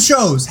game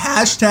shows.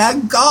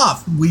 Hashtag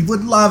golf. We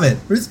would love it.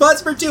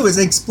 Response number 2 is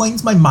it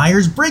explains my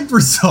Myers-Briggs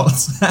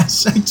results.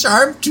 Hashtag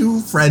charm to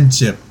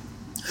friendship.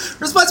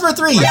 Response number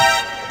 3.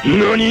 That's a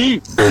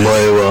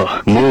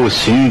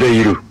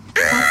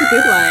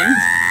good one.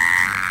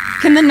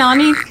 Can the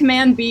Nani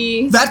command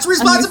be? That's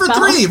response number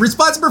 3.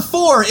 Response number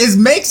 4 is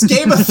makes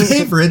Game of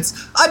Favorites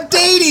a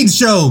dating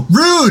show.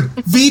 Rude.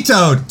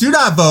 Vetoed. Do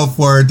not vote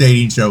for a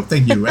dating show.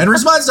 Thank you. And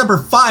response number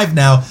 5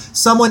 now,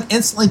 someone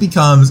instantly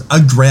becomes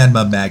a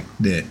grandma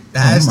magnet.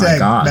 Hashtag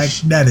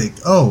gosh. magnetic.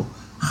 Oh.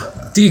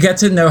 Do you get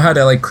to know how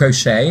to like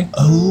crochet?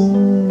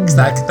 Oh. 'Cause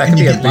that could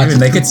be a boon.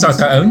 They could start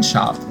their own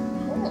shop.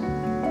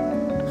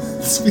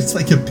 It's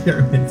like a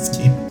pyramid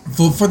scheme.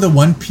 For the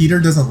one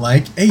Peter doesn't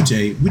like,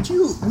 AJ, would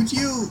you?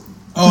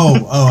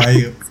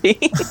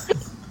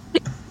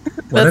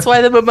 That's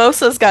why the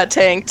mimosas got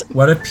tanked.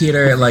 What if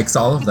Peter likes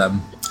all of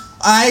them?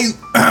 I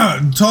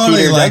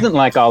totally Peter doesn't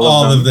like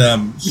all of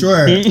them.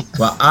 Sure.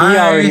 Well, He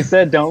already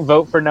said don't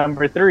vote for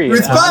number 3.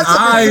 Response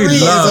number 3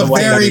 is a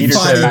very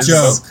funny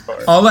joke.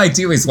 All I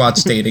do is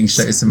watch dating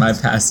shows in my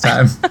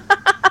pastime.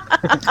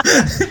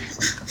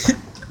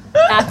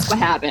 That's what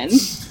happened.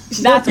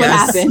 That's what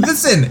happened.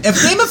 Listen,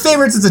 if Game of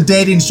Favorites is a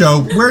dating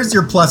show, where's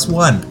your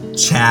 +1?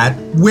 Chat,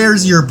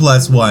 where's your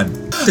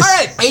 +1? All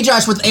right, hey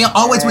Josh, with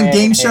Always Win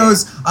Game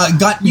Shows,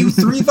 got you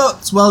 3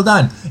 votes. Well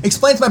done.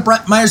 Explains my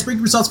Myers-Briggs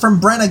results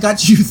from Brenna,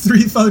 got you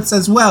 3 votes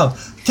as well.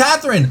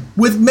 Catherine,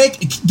 with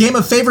Make Game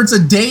of Favorites a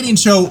dating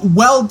show,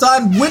 well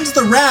done. Wins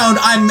the round.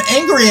 I'm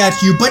angry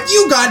at you, but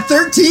you got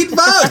 13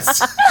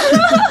 votes.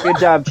 Good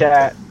job,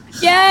 chat.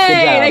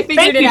 Yay! They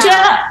figured it out.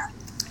 Chat.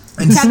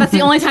 Chat, that's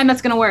the only time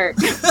that's gonna work.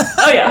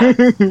 Oh yeah.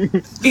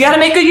 You gotta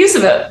make good use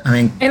of it. I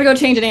mean, I'm gonna go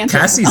change an answer.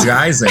 Cassie's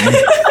rising.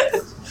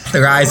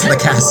 The rise of the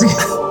Cassie.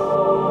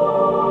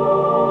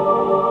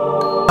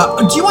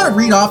 Do you want to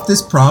read off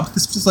this prompt?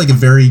 This is just like a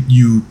very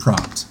you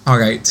prompt. All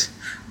right.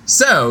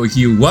 So,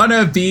 you want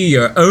to be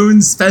your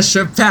own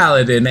special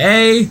paladin,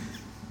 eh?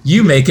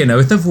 You make an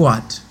oath of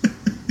what?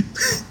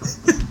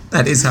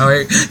 That is how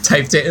I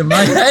typed it in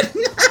my head.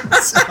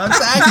 Sounds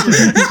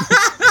accurate.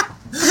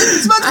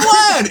 Response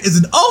 1 is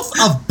an oath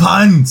of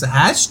puns.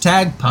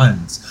 Hashtag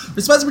puns.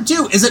 Response number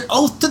 2 is an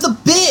oath to the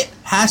bit.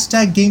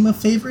 Hashtag Game of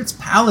Favorites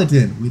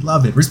Paladin. We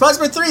love it. Response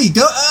number 3,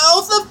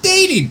 oath of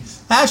dating.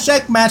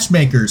 Hashtag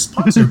matchmakers.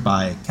 Sponsored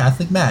by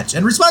Catholic Match.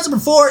 And response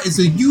number 4 is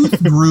a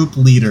youth group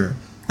leader.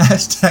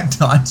 Hashtag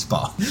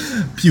dodgeball.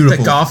 Beautiful.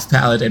 The golf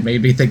paladin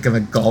made me think of a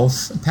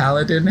golf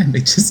paladin, and they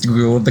just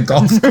ruled the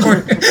golf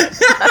course.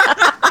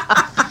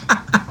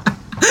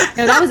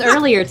 No, that was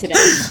earlier today.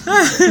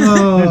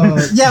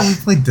 Yeah, we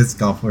played disc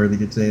golf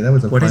earlier today. That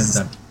was a fun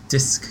time.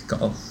 Disc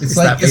golf? It's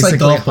like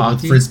golf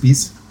but with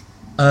frisbees.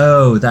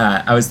 Oh,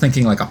 that. I was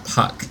thinking like a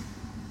puck.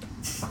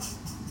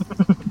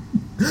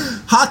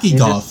 Hockey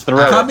golf.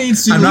 Coming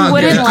soon.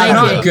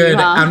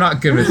 I'm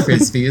not good with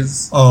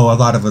frisbees. Oh, a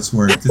lot of us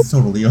weren't. It's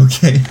totally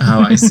okay.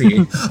 Oh, I see.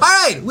 All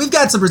right, we've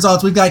got some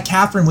results. We've got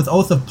Catherine with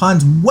Oath of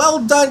Puns. Well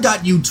done,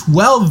 got you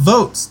 12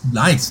 votes.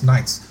 Nice.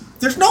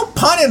 There's no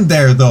pun in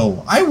there,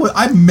 though. I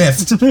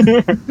miffed. All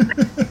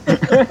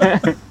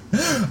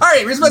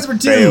right, response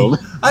number 2. Failed.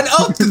 An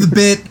oath to the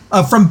bit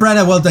from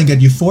Brenna. Well done, got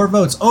you 4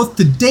 votes. Oath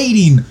to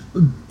dating.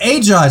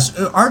 Hey, Josh,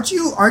 aren't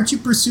you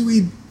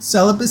pursuing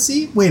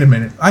celibacy? Wait a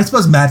minute. I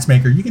suppose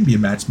matchmaker. You can be a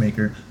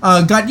matchmaker.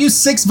 Got you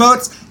 6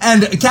 votes.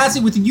 And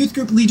Cassie with the youth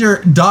group leader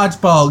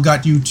Dodgeball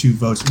got you 2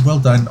 votes. Well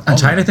done. I'm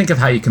trying to think of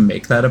how you can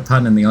make that a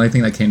pun, and the only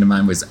thing that came to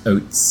mind was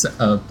oats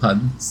of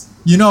puns.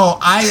 You know,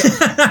 I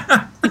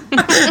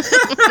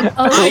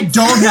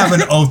don't have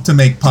an oath to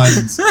make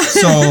puns,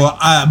 so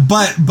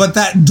but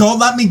that don't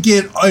let me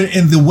get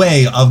in the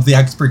way of the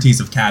expertise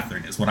of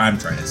Catherine is what I'm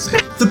trying to say.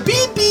 The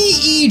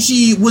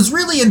BBEG was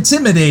really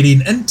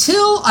intimidating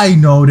until I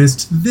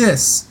noticed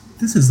this.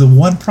 This is the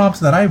one prompt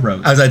that I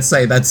wrote. I was about to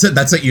say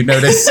that's what you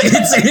noticed.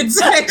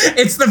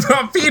 It's the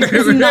prompt Peter.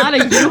 It's not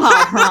a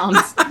U-Haul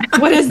prompt.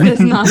 What is this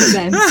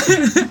nonsense?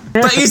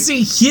 But you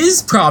see,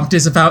 his prompt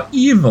is about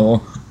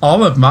evil.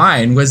 All of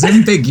mine was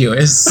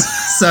ambiguous.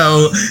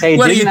 So Hey,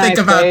 what do you think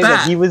about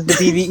that? He was the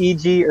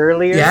BBEG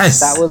earlier. Yes.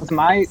 That was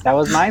my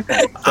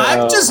thing. So.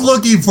 I'm just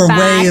looking for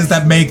ways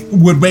that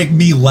would make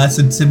me less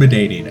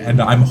intimidating, and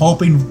I'm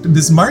hoping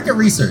this market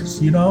research.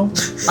 You know,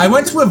 I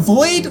want to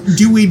avoid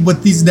doing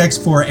what these next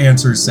 4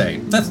 answers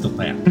say. That's the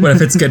plan. What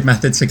if it's good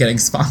methods for getting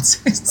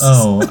sponsors?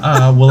 Oh,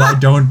 well, I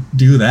don't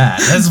do that.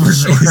 That's for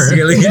sure. It's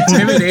really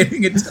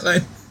intimidating until I.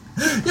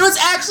 It was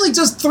actually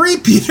just 3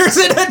 Peters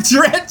in a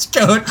trench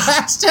coat.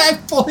 Hashtag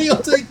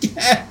foiled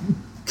again.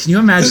 Can you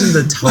imagine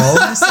the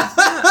tallness of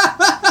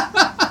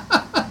that?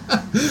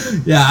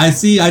 Yeah, I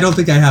see. I don't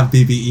think I have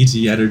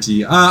BBEG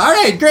energy. All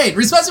right, great.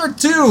 Response number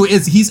 2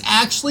 is he's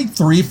actually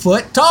 3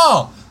 foot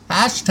tall.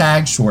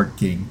 Hashtag short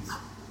king.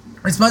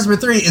 Response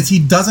number 3 is he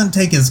doesn't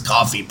take his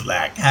coffee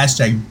black.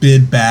 Hashtag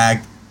big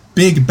bag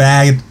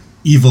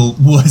evil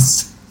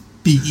wuss.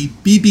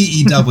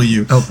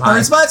 BBEW. Oh,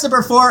 Response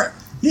number 4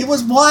 He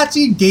was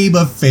watching Game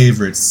of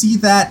Favorites. See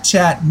that,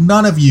 chat?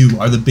 None of you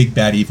are the big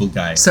bad evil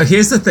guy. So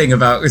here's the thing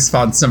about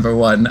response number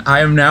 1. I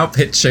am now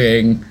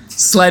picturing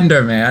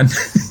Slender Man.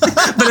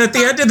 But at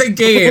the end of the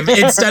game,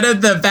 instead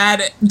of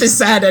the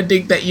sad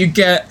ending that you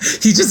get,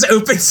 he just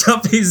opens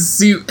up his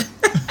suit.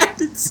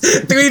 And it's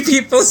 3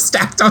 people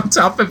stacked on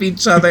top of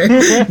each other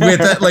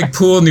with like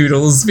pool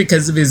noodles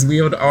because of his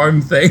weird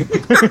arm thing.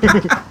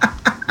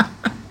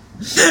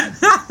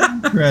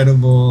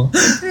 Incredible.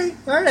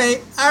 All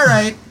right.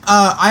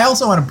 I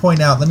also want to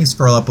point out, let me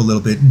scroll up a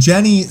little bit.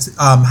 Jenny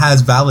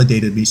has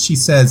validated me. She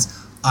says,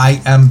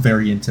 I am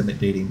very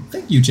intimidating.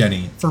 Thank you,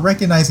 Jenny, for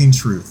recognizing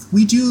truth.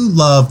 We do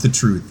love the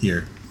truth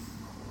here.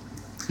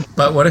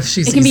 But what if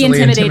she's It can be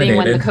easily intimidating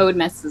when the code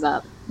messes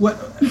up. What?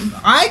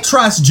 I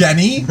trust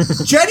Jenny.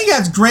 Jenny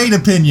has great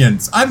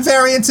opinions. I'm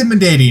very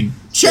intimidating.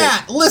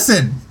 Chat,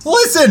 listen.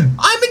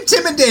 I'm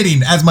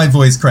intimidating as my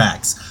voice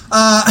cracks.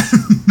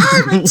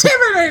 I'm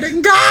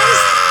intimidating,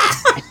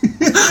 guys!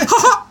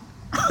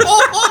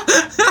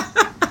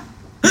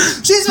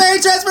 She's very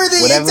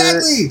trustworthy.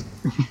 Exactly.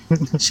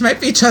 She might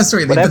be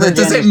trustworthy, but that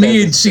doesn't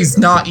mean she's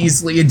not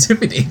easily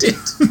intimidated.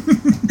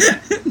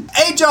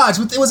 Hey, Josh,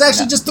 it was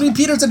actually just 3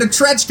 Peters in a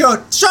trench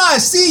coat.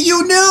 Josh, see,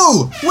 you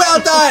knew. Well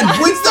done.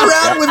 Wins the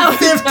round with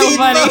 15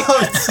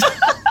 votes.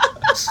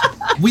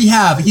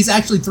 He's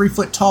actually 3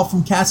 foot tall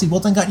from Cassie.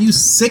 Wilton got you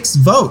 6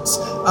 votes.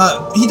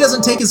 He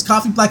doesn't take his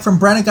coffee black from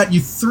Brenna got you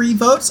 3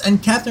 votes.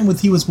 And Catherine with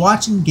He Was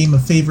Watching Game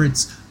of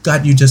Favorites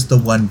got you just the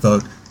 1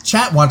 vote.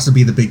 Chat wants to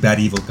be the big bad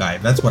evil guy.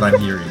 That's what I'm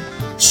hearing.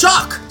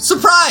 Shock!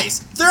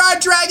 Surprise! There are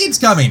dragons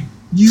coming!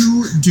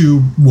 You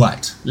do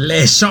what?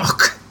 Le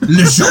shock.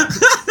 Le shock.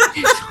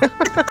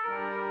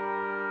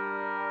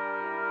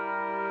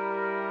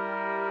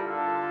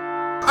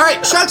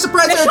 Alright, shock,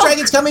 surprise, there are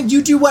dragons coming.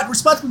 You do what?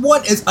 Response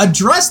 1 is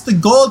address the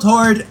Gold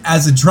Horde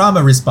as a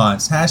drama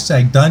response.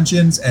 Hashtag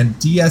Dungeons and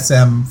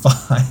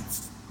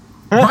DSM5.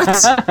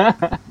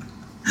 What?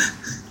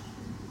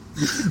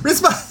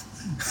 Response.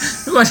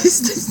 What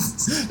is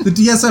this? The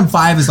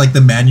DSM-5 is like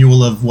the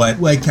manual of what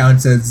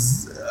counts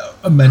as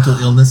a mental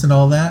illness and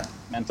all that.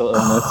 Mental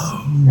illness.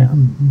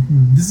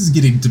 This is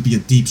getting to be a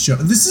deep show.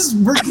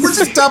 We're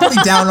just doubling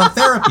down on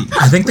therapy.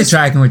 I think the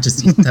dragon would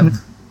just eat them.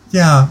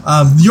 Yeah.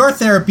 Your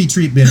therapy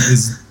treatment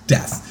is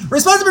death.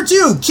 Response number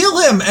 2: kill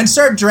him and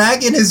start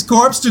dragging his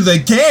corpse to the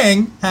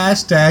king.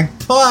 Hashtag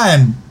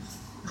pun.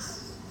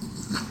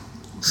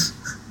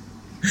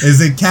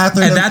 Is it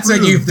Catherine? And that's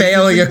when you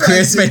fail your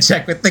charisma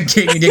check with the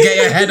king and you get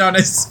your head on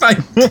a spike.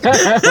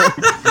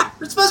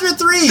 Response number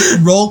 3: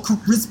 roll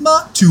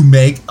charisma to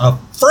make a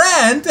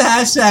friend.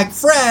 Hashtag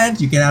friend.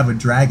 You can have a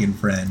dragon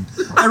friend.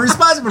 And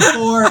response number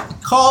 4: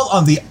 call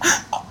on the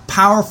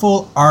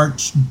powerful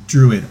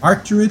archdruid.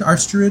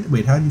 Archdruid?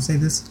 Wait, how do you say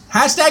this?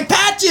 Hashtag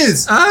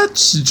patches.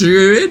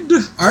 Archdruid.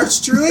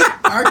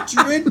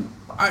 Archdruid.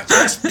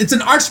 It's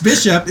an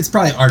archbishop. It's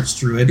probably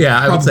archdruid. Yeah,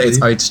 I would say it's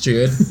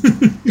archdruid.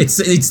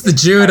 It's the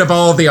druid of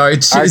all the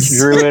arches.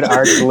 Archdruid,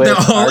 archlit. They're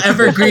all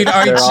evergreen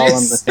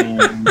arches. They're all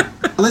in the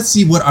same. Let's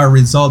see what our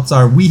results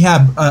are. We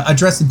have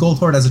addressed the Gold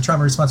Horde as a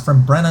trauma response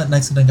from Brenna.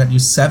 Next to got you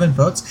 7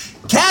 votes.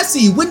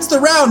 Cassie wins the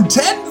round.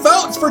 10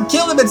 votes for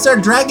kill him and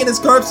start dragging his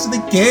corpse to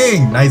the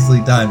king. Nicely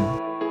done.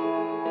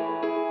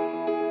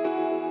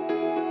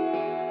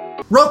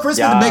 Roll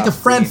charisma to make a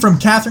friend from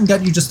Catherine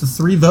got you just the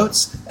 3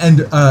 votes.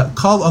 And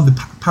call on the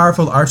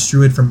powerful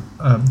archdruid from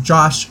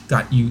Josh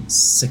got you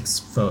 6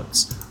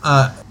 votes.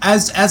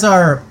 As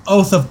our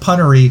oath of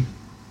punnery,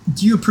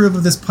 do you approve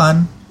of this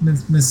pun,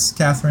 Miss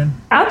Catherine?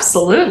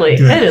 Absolutely.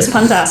 Good. It is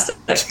fantastic.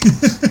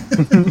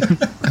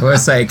 I will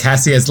say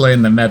Cassie has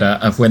learned the meta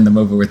of win them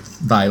over with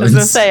violence. I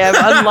was gonna say I've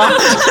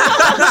unlocked.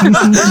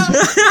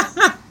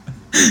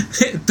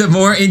 The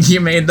more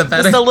inhumane, the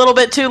better. Just a little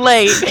bit too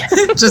late.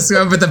 Just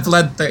go over the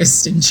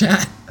bloodthirst in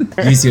chat.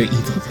 Use your evil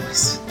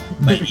voice.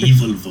 My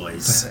evil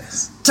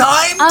voice.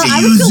 Time to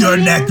use your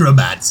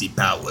necromancy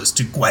powers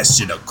to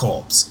question a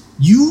corpse.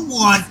 You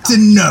want to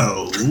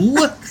know?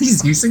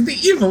 He's using the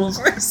evil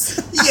voice.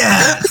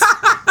 Yes.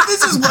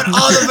 This is what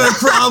Oliver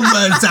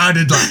Cromwell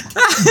sounded like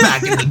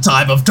back in the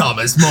time of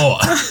Thomas More.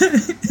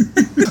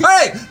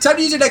 Alright, time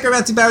to use your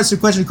necromancy powers to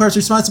question a corpse.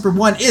 Response number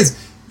 1 is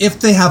if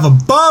they have a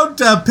bone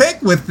to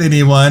pick with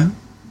anyone.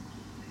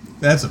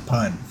 That's a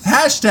pun.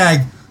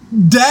 Hashtag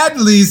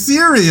deadly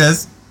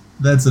serious.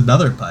 That's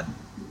another pun.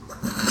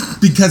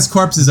 Because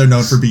corpses are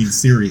known for being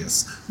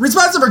serious.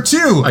 Response number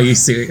 2. Are you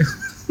serious?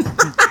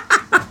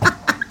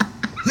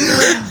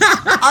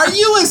 Are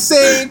you a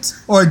saint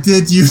or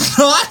did you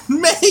not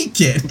make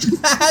it?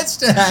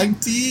 Hashtag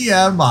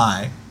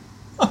TMI.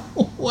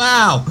 Oh,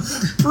 wow.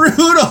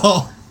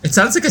 Brutal. It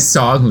sounds like a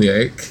song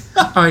lyric.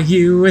 Are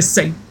you a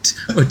saint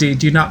or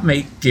did you not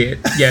make it?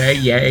 Yeah,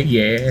 yeah,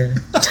 yeah.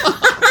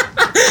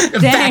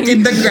 Back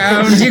in the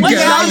ground you go.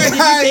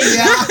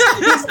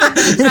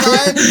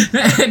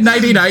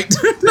 Nighty night.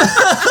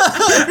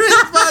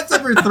 Response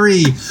number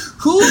 3.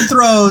 Who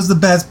throws the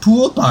best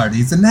pool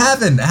parties in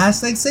heaven?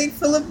 Hashtag St.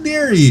 Philip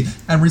Neri.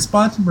 And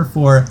response number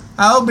 4.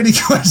 How many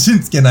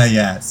questions can I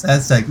ask?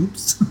 Hashtag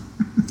oops.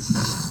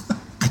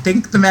 I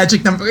think the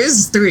magic number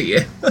is 3.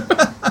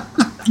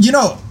 You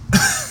know,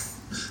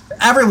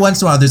 every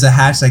once in a while there's a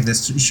hashtag that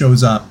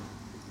shows up,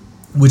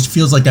 which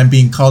feels like I'm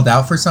being called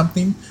out for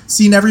something.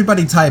 Seen a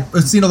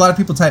lot of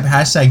people type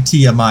hashtag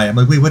TMI. I'm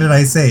like, wait, what did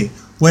I say?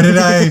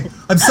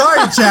 I'm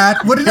sorry,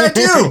 chat. What did I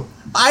do?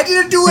 I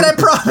didn't do what I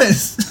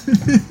promised.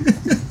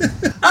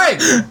 All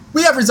right,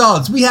 we have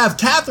results. We have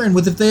Catherine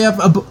with, if they have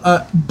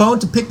a bone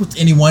to pick with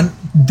anyone,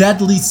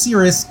 deadly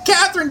serious.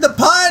 Catherine the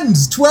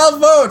puns, 12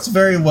 votes.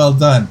 Very well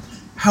done.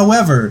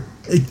 However,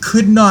 it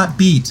could not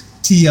beat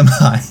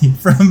TMI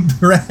from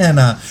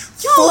Brenna.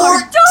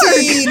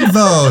 14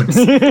 votes.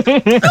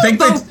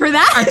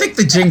 I think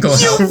the jingle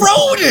You helped.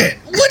 wrote it.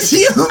 What do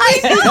you mean? I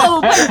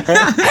know,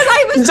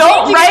 but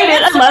Don't write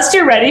it unless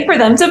you're ready for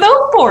them to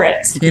vote for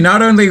it. You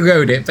not only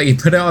wrote it, but you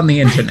put it on the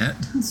internet.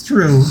 It's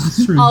true.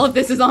 It's true. all of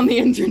this is on the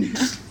internet.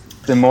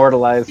 It's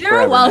immortalized You're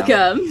forever now.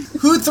 welcome.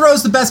 Who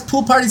throws the best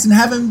pool parties in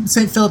heaven?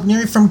 St. Philip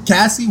Neri from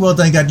Cassie. Well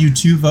done, got you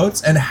 2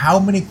 votes. And how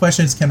many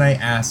questions can I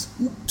ask?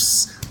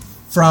 Oops.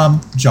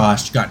 From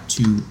Josh, got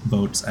 2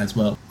 votes as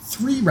well.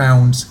 3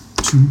 rounds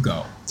to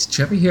go. Did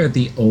you ever hear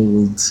the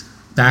old,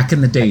 back in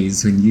the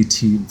days when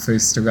YouTube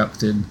first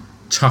erupted,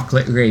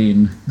 Chocolate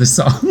Rain, the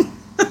song?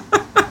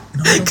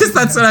 Because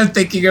that's what I'm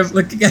thinking of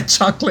looking at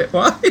chocolate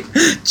wine.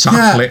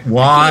 Chocolate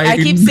wine. I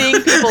keep seeing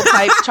people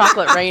type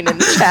chocolate rain in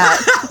the chat.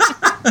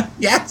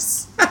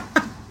 Yes.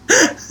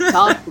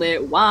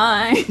 Chocolate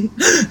wine.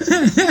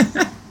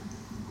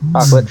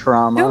 Chocolate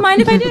trauma. Don't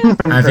mind if I do. If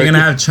you're going to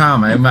have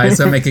trauma, I might as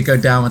well make it go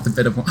down with a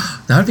bit of...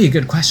 That would be a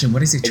good question. What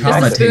does your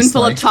trauma A taste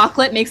spoonful like? of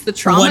chocolate makes the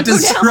trauma What go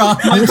does down. trauma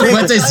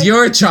What does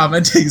your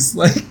trauma taste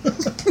like?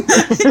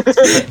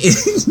 It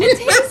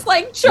tastes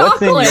like What's in your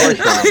chocolate.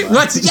 trauma?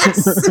 What's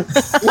yes?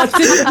 What's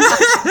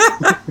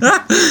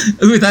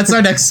in Ooh, that's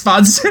our next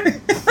sponsor.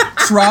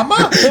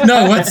 Trauma?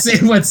 No, what's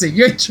in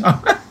your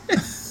trauma?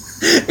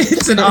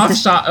 It's an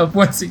offshot of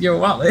what's in your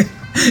wallet.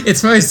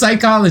 It's for a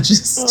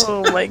psychologist,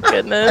 Oh my a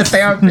goodness.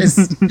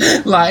 therapist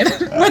line.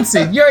 What's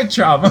in your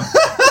trauma?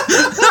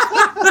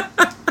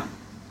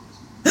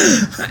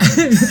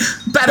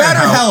 Better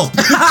help.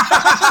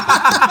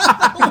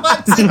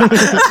 What's in your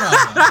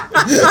trauma?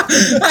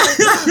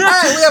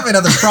 Alright, we have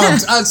another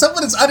prompt.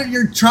 Someone is under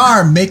your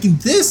charm, making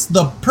this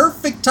the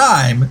perfect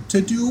time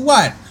to do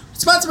what?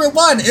 Response number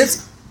 1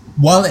 is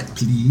wallet,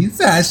 please.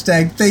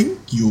 Hashtag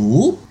thank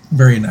you.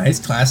 Very nice,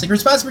 classic.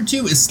 Response number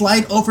 2 is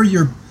slide over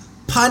your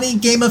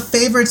punny game of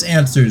favorites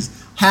answers.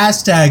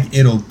 Hashtag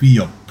it'll be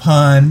a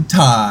pun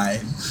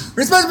time.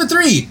 Response number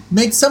 3,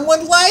 make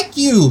someone like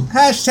you.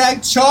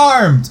 Hashtag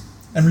charmed.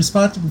 And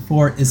response number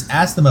 4 is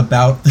ask them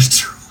about the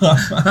trauma.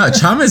 Oh,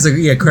 trauma is a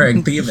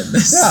reoccurring theme in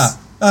this. Yeah.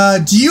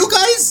 Do you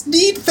guys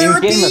need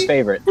therapy? Game of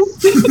favorites.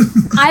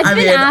 I've I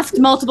been mean- asked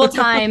multiple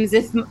times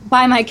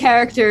by my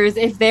characters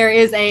if there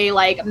is a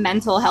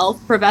mental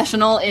health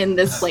professional in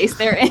this place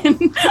they're in.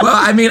 Well,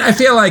 I mean, I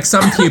feel like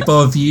some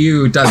people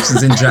view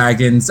Dungeons and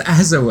Dragons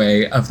as a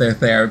way of their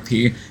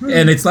therapy,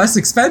 and it's less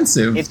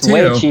expensive. It's too.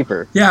 way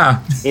cheaper.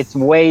 Yeah, It's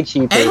way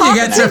cheaper. and you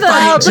get to Depends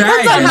fight on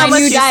dragons. How much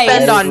New you dice.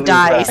 spend on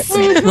dice.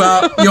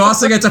 Well, you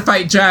also get to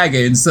fight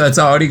dragons, so that's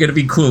already going to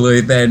be cooler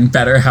than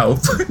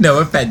BetterHelp. No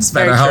offense,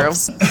 Very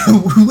BetterHelp.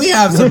 We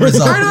have some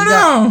results. I don't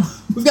know.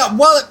 We've got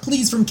wallet,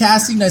 please, from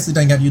Cassie. Nicely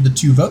done, got you the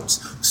 2 votes.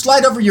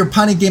 Slide over your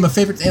punny game of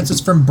favorites answers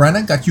from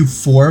Brenna, got you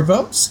 4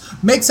 votes.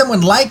 Make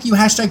someone like you,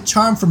 hashtag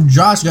charm from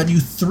Josh, got you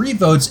 3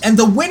 votes. And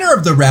the winner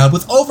of the round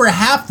with over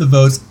half the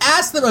votes,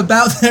 ask them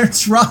about their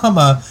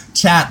trauma.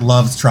 Chat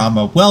loves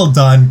trauma. Well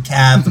done,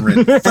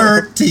 Catherine.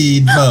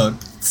 13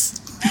 votes.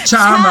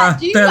 Trauma, Chat,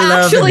 do you they're loving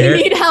actually it.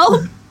 need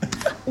help?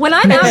 When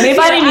I'm If out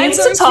anybody here, needs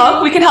I'm to going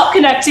talk, we can help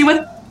connect you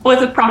with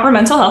the proper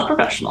mental health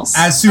professionals.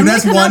 As soon I'm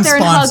as gonna come one out there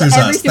and hug sponsors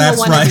every us, single that's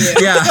one of right.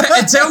 you.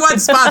 Yeah, until one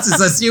sponsors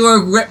us, you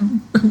will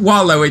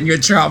wallow in your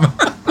trauma.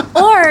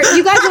 Or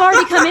you guys have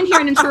already come in here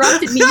and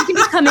interrupted me. You can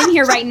just come in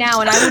here right now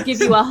and I will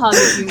give you a hug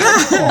if you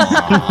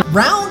need.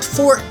 Round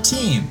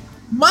 14.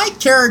 My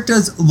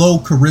character's low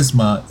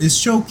charisma is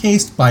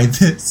showcased by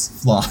this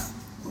flaw.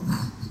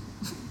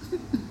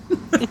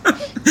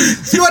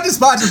 If you want to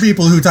sponsor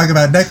people who talk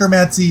about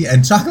necromancy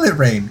and chocolate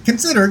rain,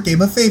 consider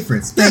Game of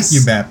Favorites. Thank Yes. you,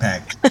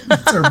 Backpack.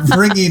 It's a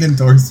ringing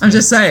endorsement. I'm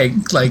just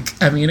saying,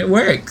 I mean, it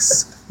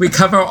works. We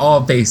cover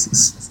all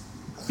bases.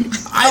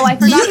 Oh, I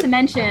forgot to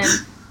mention.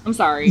 I'm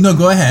sorry. No,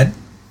 go ahead.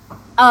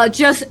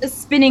 Just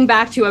spinning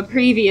back to a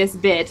previous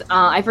bit,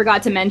 I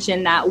forgot to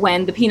mention that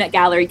when the Peanut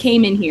Gallery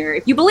came in here,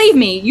 if you believe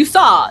me, you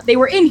saw they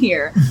were in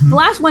here. The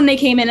last one they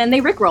came in and they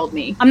rickrolled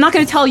me. I'm not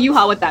going to tell you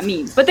what that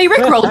means, but they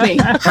rickrolled me.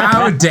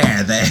 How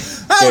dare they?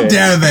 How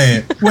dare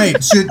they?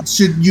 Wait, should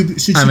she I'm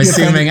be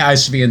assuming offended? I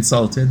should be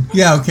insulted.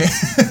 Yeah, okay.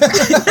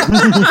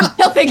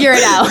 He'll figure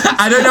it out.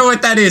 I don't know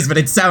what that is, but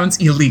it sounds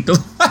illegal.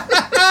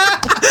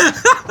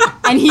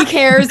 And he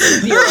cares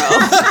 0.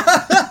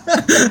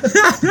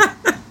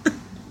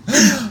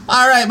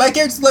 All right, my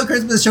character's low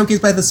charisma is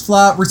showcased by this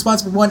flaw.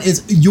 Response number 1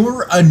 is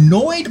you're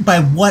annoyed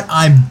by what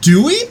I'm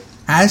doing?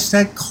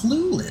 Hashtag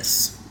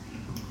clueless.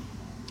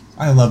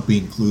 I love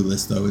being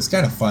clueless, though. It's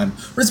kind of fun.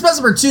 Response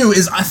number 2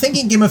 is, I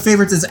thinking Game of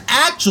Favorites is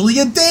actually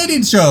a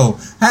dating show.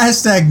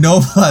 Hashtag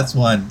no plus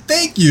one.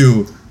 Thank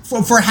you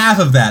for half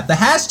of that. The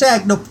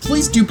hashtag, no,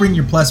 please do bring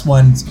your plus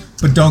ones,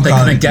 but don't They call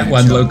it a couldn't get dating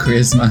one show. low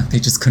charisma. They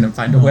just couldn't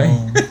find a way.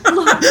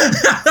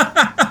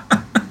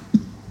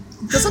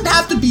 It doesn't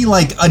have to be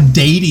like a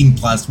dating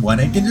plus one.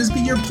 It can just be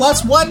your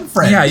plus one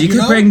friend. Yeah, you could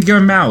know? bring your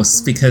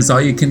mouse because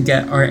all you can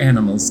get are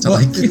animals to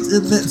like you.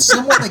 It's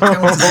someone that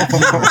counts as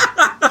people.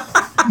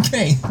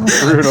 Okay.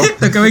 Brutal.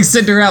 They're going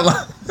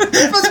Cinderella.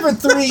 Response number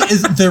 3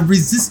 is the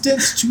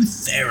resistance to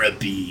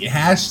therapy.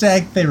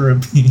 Hashtag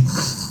therapy.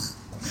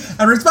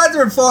 And response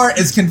number 4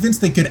 is convinced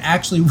they could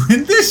actually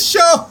win this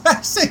show.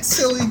 Hashtag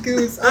silly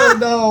goose. Oh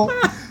no.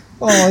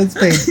 Oh, it's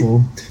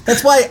painful.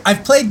 That's why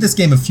I've played this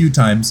game a few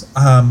times.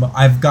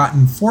 I've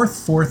gotten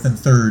 4th, and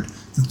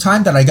 3rd. The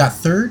time that I got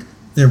 3rd,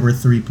 there were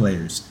 3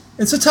 players.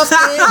 It's a tough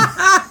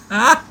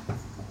game.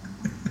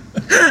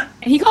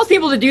 And he calls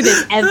people to do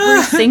this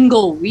every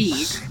single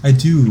week. I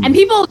do. And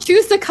people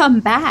choose to come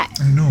back.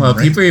 I know, Well,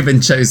 right? people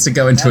even chose to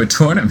go into a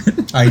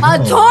tournament. I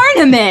know. A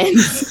tournament!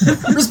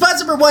 Response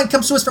number 1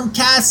 comes to us from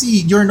Cassie.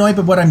 You're annoyed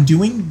by what I'm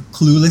doing?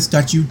 Clueless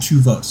got you 2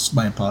 votes.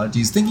 My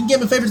apologies. Thinking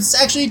Game of Favorites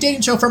is actually a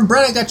dating show from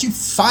Brenna got you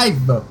 5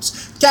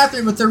 votes.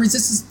 Catherine with the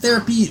resistance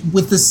therapy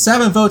with the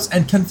 7 votes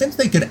and convinced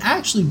they could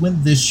actually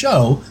win this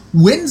show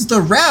wins the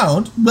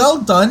round.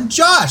 Well done,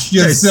 Josh.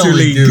 You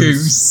silly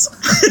goose.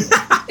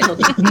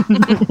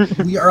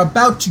 We are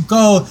about to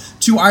go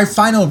to our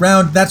final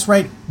round. That's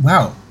right.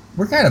 Wow.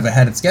 We're kind of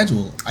ahead of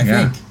schedule, I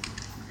think.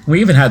 We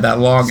even had that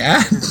long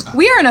ad.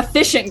 We are an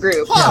efficient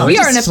group. Yeah, we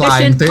we're are an just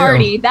flying efficient through.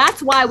 party.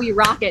 That's why we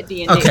rock at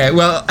D&D. Okay,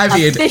 well, I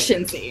mean...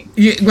 Efficiency.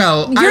 I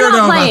don't You're know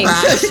not playing.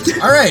 about that.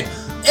 All right.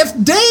 If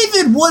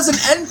David was an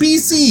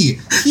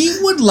NPC, he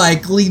would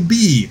likely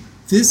be.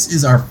 This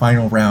is our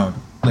final round,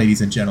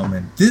 ladies and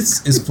gentlemen.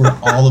 This is for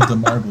all of the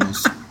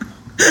marbles.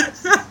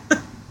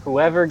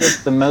 Whoever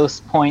gets the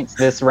most points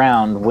this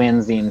round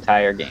wins the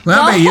entire game.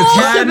 Well, The you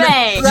whole can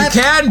shebang. you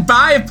can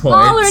buy points.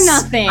 All or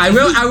nothing. I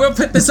will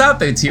put this out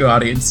there to you,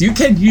 audience. You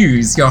can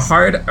use your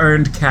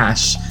hard-earned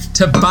cash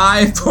to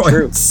buy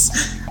points.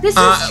 This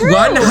is true.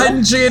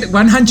 100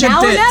 Now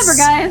or bits never,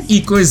 guys.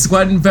 equals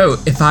 1 vote,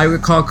 if I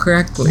recall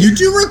correctly. You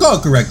do recall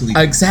correctly.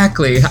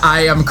 Exactly,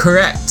 I am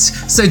correct.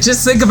 So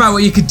just think about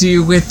what you could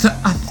do with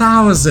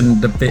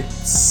 1,000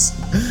 bits.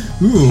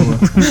 Ooh. I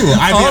mean,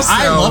 I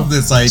Also, love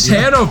this idea.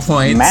 Channel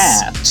points.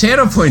 Math.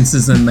 Channel points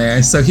is in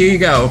there. So here you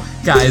go,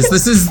 guys.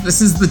 This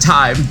is the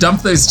time.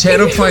 Dump those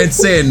channel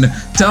points in.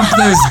 Dump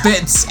those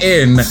bits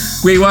in.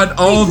 We want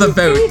all the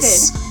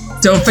votes.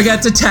 Don't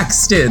forget to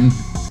text in.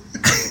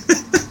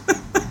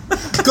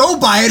 Go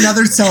buy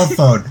another cell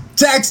phone.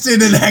 Text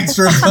in an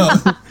extra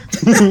phone.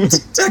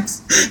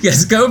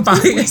 Yes, go buy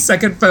a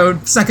second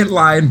phone, second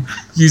line.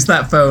 Use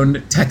that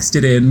phone. Text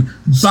it in.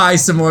 Buy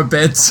some more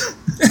bits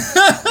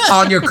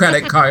on your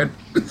credit card.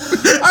 All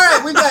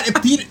right, we got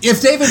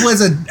if David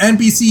was an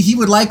NPC, he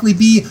would likely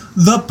be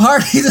the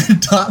party's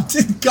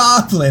adopted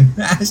goblin.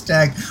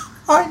 Hashtag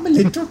I'm a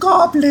little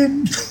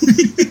goblin.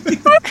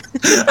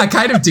 I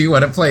kind of do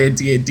want to play a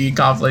D&D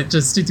goblin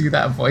just to do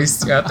that voice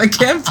throughout the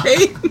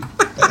campaign.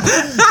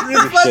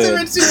 Response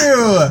number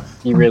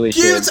 2. You really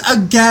gives should.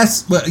 a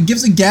guest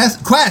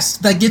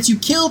quest that gets you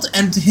killed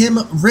and him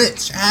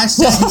rich.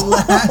 Hashtag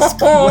last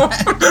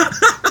quest.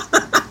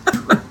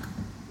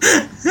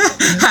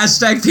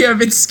 Hashtag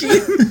pyramid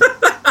scheme.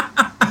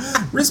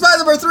 Response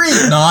number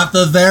 3. Not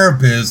the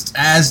therapist.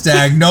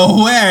 Hashtag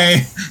no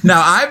way.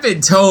 Now, I've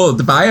been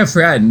told by a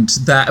friend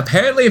that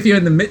apparently if you're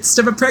in the midst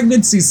of a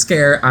pregnancy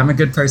scare, I'm a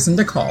good person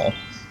to call.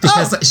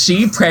 Because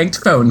she pranked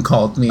phone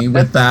called me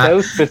with that,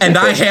 so specific. and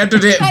I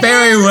handled it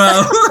very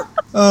well.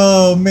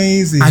 Oh,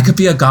 amazing. I could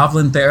be a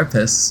goblin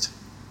therapist.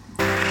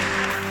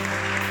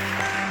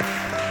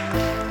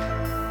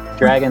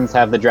 Dragons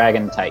have the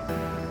dragon type.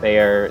 They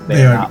are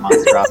not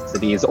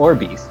monstrosities or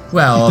beasts.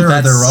 Well, They're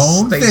that's their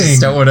own they thing.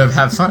 just don't want to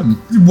have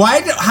fun.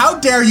 How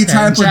dare you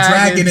try And to put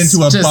dragon dragons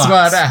into a just box?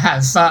 want to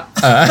have fun.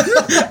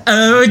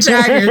 Oh,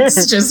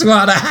 dragons just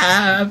want to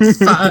have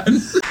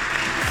fun.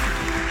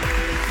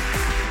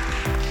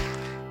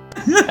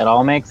 It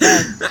all makes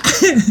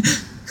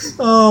sense.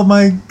 Oh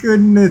my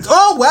goodness.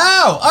 Oh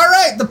wow. All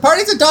right. The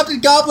party's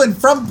adopted goblin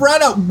from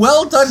Brenna.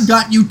 Well done.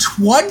 Got you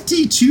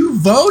 22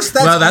 votes.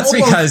 Well, that's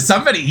almost- because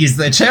somebody used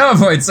the channel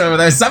points over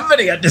there.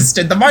 Somebody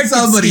understood the market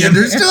somebody scheme.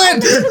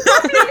 understood.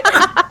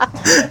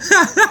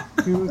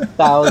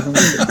 2,000.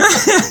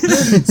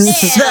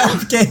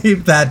 Steph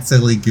gave that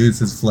silly goose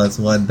his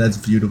 +1. That's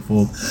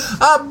beautiful.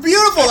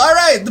 Beautiful. All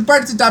right. The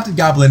party's adopted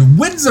goblin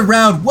wins the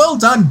round. Well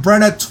done,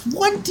 Brenna.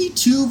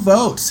 22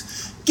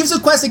 votes. Gives a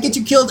quest that gets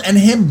you killed and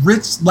him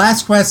rich.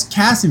 Last quest,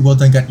 Cassie, well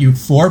done, got you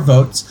 4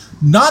 votes.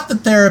 Not the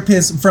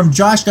therapist from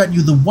Josh got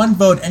you the 1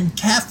 vote, and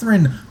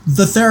Catherine,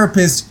 the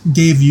therapist,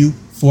 gave you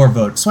 4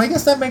 votes. So I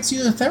guess that makes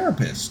you the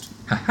therapist.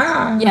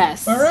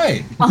 Yes. All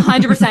right.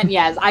 100%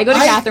 yes. I go to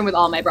Catherine with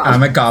all my problems.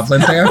 I'm a goblin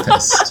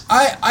therapist.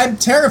 I'm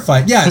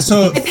terrified. Yeah,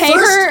 so I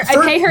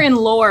pay her in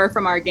lore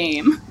from our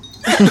game.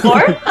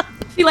 Or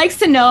She likes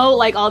to know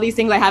like all these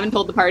things I haven't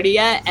told the party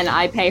yet, and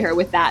I pay her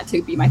with that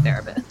to be my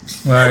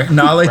therapist. Well,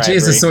 knowledge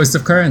is a Bribery. source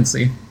of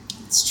currency.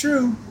 It's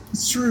true.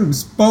 It's true.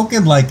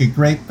 Spoken like a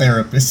great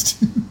therapist.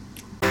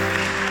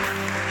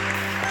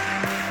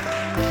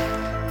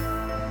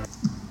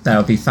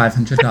 That'll be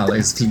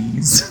 $500,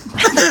 please.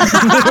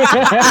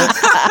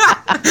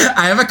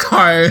 I have a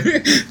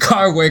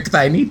car work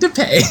that I need to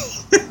pay.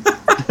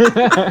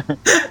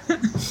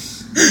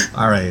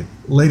 All right,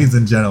 ladies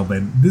and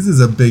gentlemen, this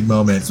is a big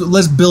moment. So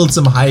let's build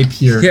some hype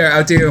here. Here,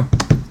 I'll do.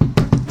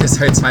 This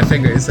hurts my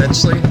fingers,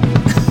 actually.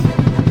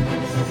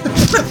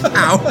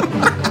 Ow.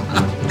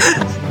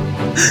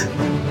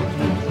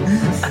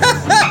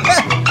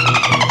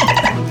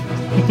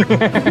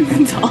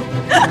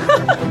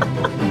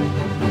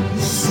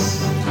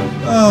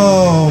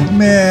 Oh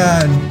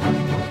man!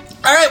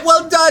 All right,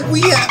 well done.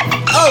 We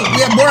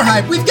have more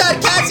hype. We've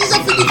got Cassie's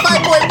at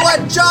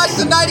 55.1, Josh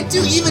at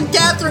 92, even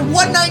Catherine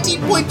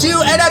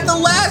 119.2, and at the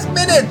last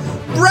minute,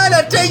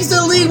 Brenna takes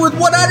the lead with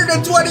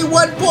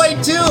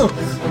 121.2.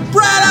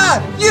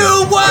 Brenna,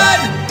 you won!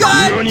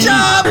 Good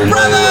job,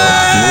 brother!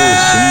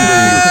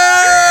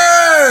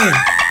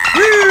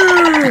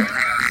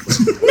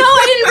 No,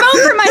 I didn't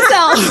vote for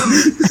myself.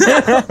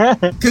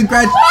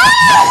 Congratulations!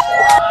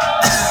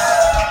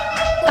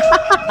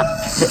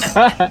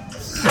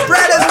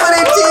 Brenna's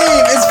winning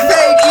team is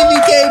Fate,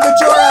 EVK,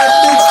 Majora,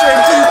 Mixture,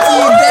 TT,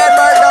 Dan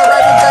Martin,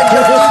 Represent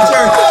Your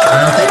Future. I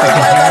don't think they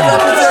can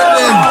hear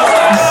me.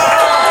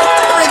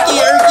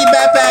 Ricky,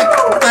 Matt back.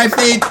 Hi,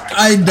 Fate.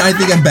 I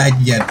think I'm back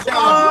again.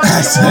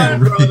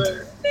 Thank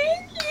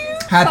you.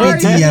 Happy Sorry,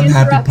 TM,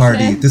 happy party.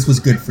 interruption. This was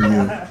good for you.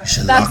 You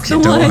should That's lock the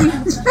your door. one.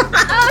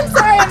 I'm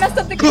sorry, I messed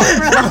up the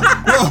camera.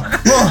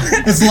 Whoa,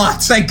 it's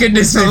locked. Thank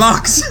goodness for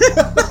locks.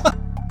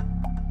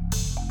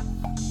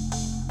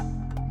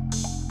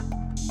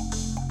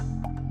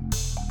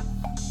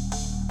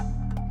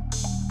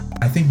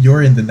 I think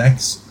you're in the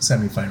next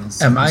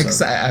semifinals. Am I?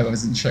 'Cause I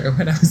wasn't sure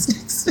when I was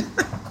next.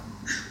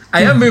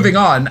 I am moving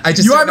on. I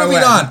just You are don't know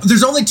moving when. on.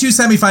 There's only 2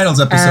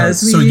 semifinals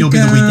episodes, As so we you'll be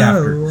the week go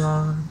after.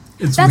 on,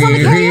 It's That's on the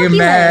weird. karaoke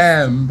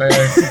remember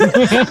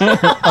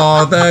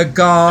all the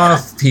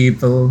golf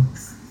people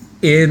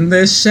in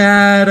the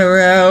shadow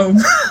realm.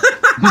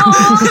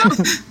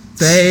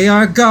 They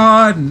are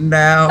gone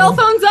now. Cell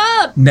phones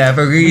up.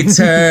 Never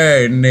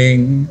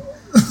returning.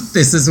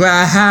 This is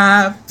what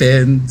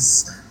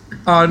happens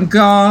on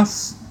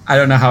golf. I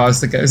don't know how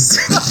else it goes.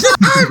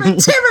 I'm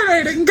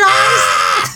intimidating, guys.